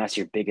time, and that's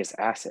your biggest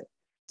asset.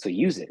 So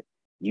use it.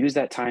 Use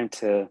that time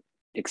to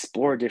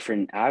explore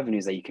different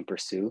avenues that you can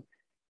pursue,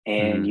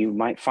 and you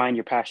might find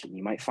your passion.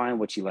 You might find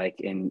what you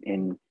like,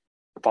 and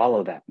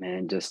follow that,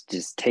 man.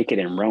 Just take it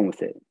and run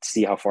with it.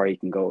 See how far you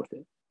can go with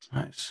it.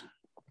 Nice.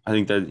 I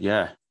think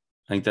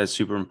that's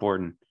super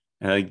important.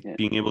 And like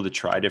being able to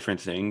try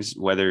different things,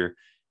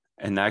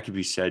 and that could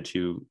be said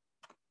to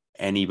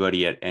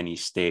anybody at any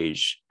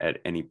stage, at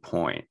any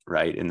point,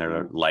 right, in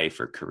their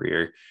life or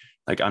career.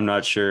 Like, I'm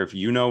not sure if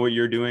you know what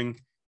you're doing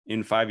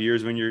in 5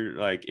 years when you're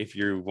like, if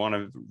you want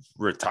to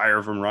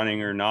retire from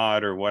running or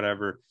not, or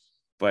whatever,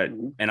 but,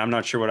 and I'm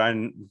not sure what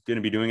I'm going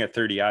to be doing at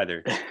 30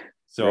 either.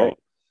 So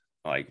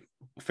like,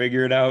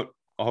 figure it out.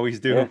 Always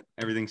do.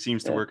 Everything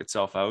seems to work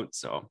itself out.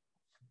 So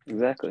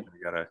exactly.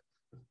 You gotta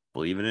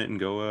believe in it and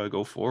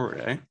go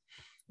forward.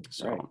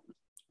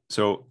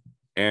 So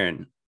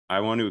Aaron,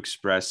 I want to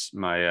express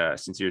my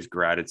sincerest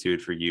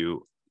gratitude for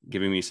you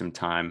giving me some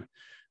time.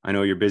 I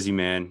know you're a busy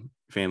man,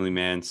 family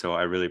man, so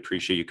I really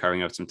appreciate you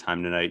carving out some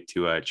time tonight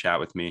to chat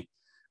with me.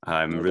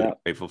 I'm really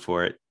grateful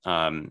for it.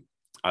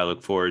 I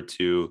look forward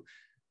to,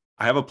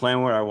 I have a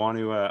plan where I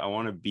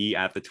want to be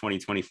at the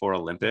 2024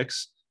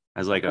 Olympics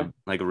as like a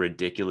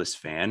ridiculous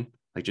fan,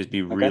 like just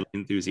be really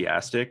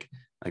enthusiastic,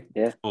 like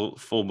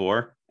full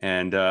bore.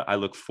 And I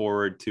look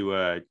forward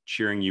to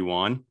cheering you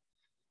on.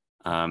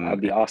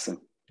 That'd be awesome.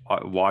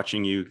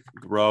 Watching you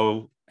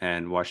grow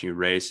and watching you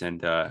race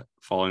and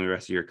following the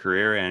rest of your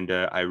career. And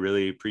I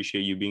really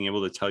appreciate you being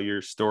able to tell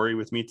your story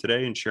with me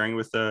today and sharing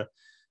with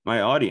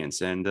my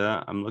audience. And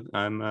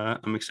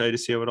I'm excited to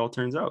see how it all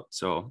turns out.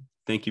 So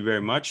thank you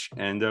very much.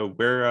 And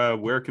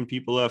where can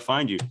people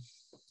find you?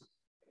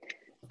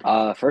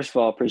 First of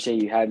all,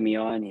 appreciate you having me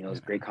on. It was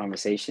a great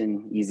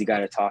conversation. Easy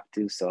guy to talk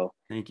to. So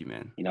thank you,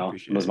 man.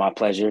 It was my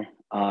pleasure.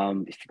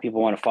 If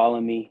people want to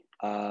follow me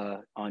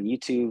on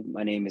YouTube,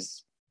 my name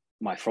is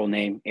my full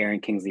name, Aaron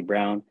Kingsley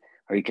Brown,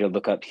 or you could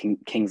look up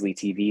Kingsley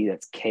TV.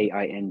 That's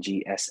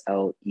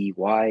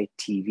KINGSLEY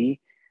TV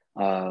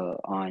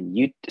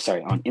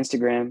on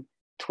Instagram,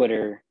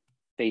 Twitter,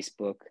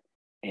 Facebook,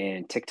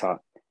 and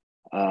TikTok.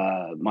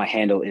 My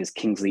handle is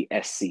Kingsley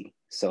SC.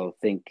 So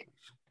think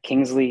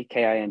Kingsley,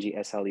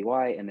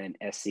 KINGSLEY, and then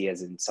SC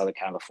as in Southern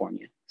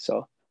California.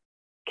 So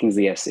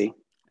Kingsley SC.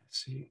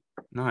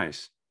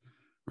 Nice.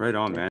 Right on, man.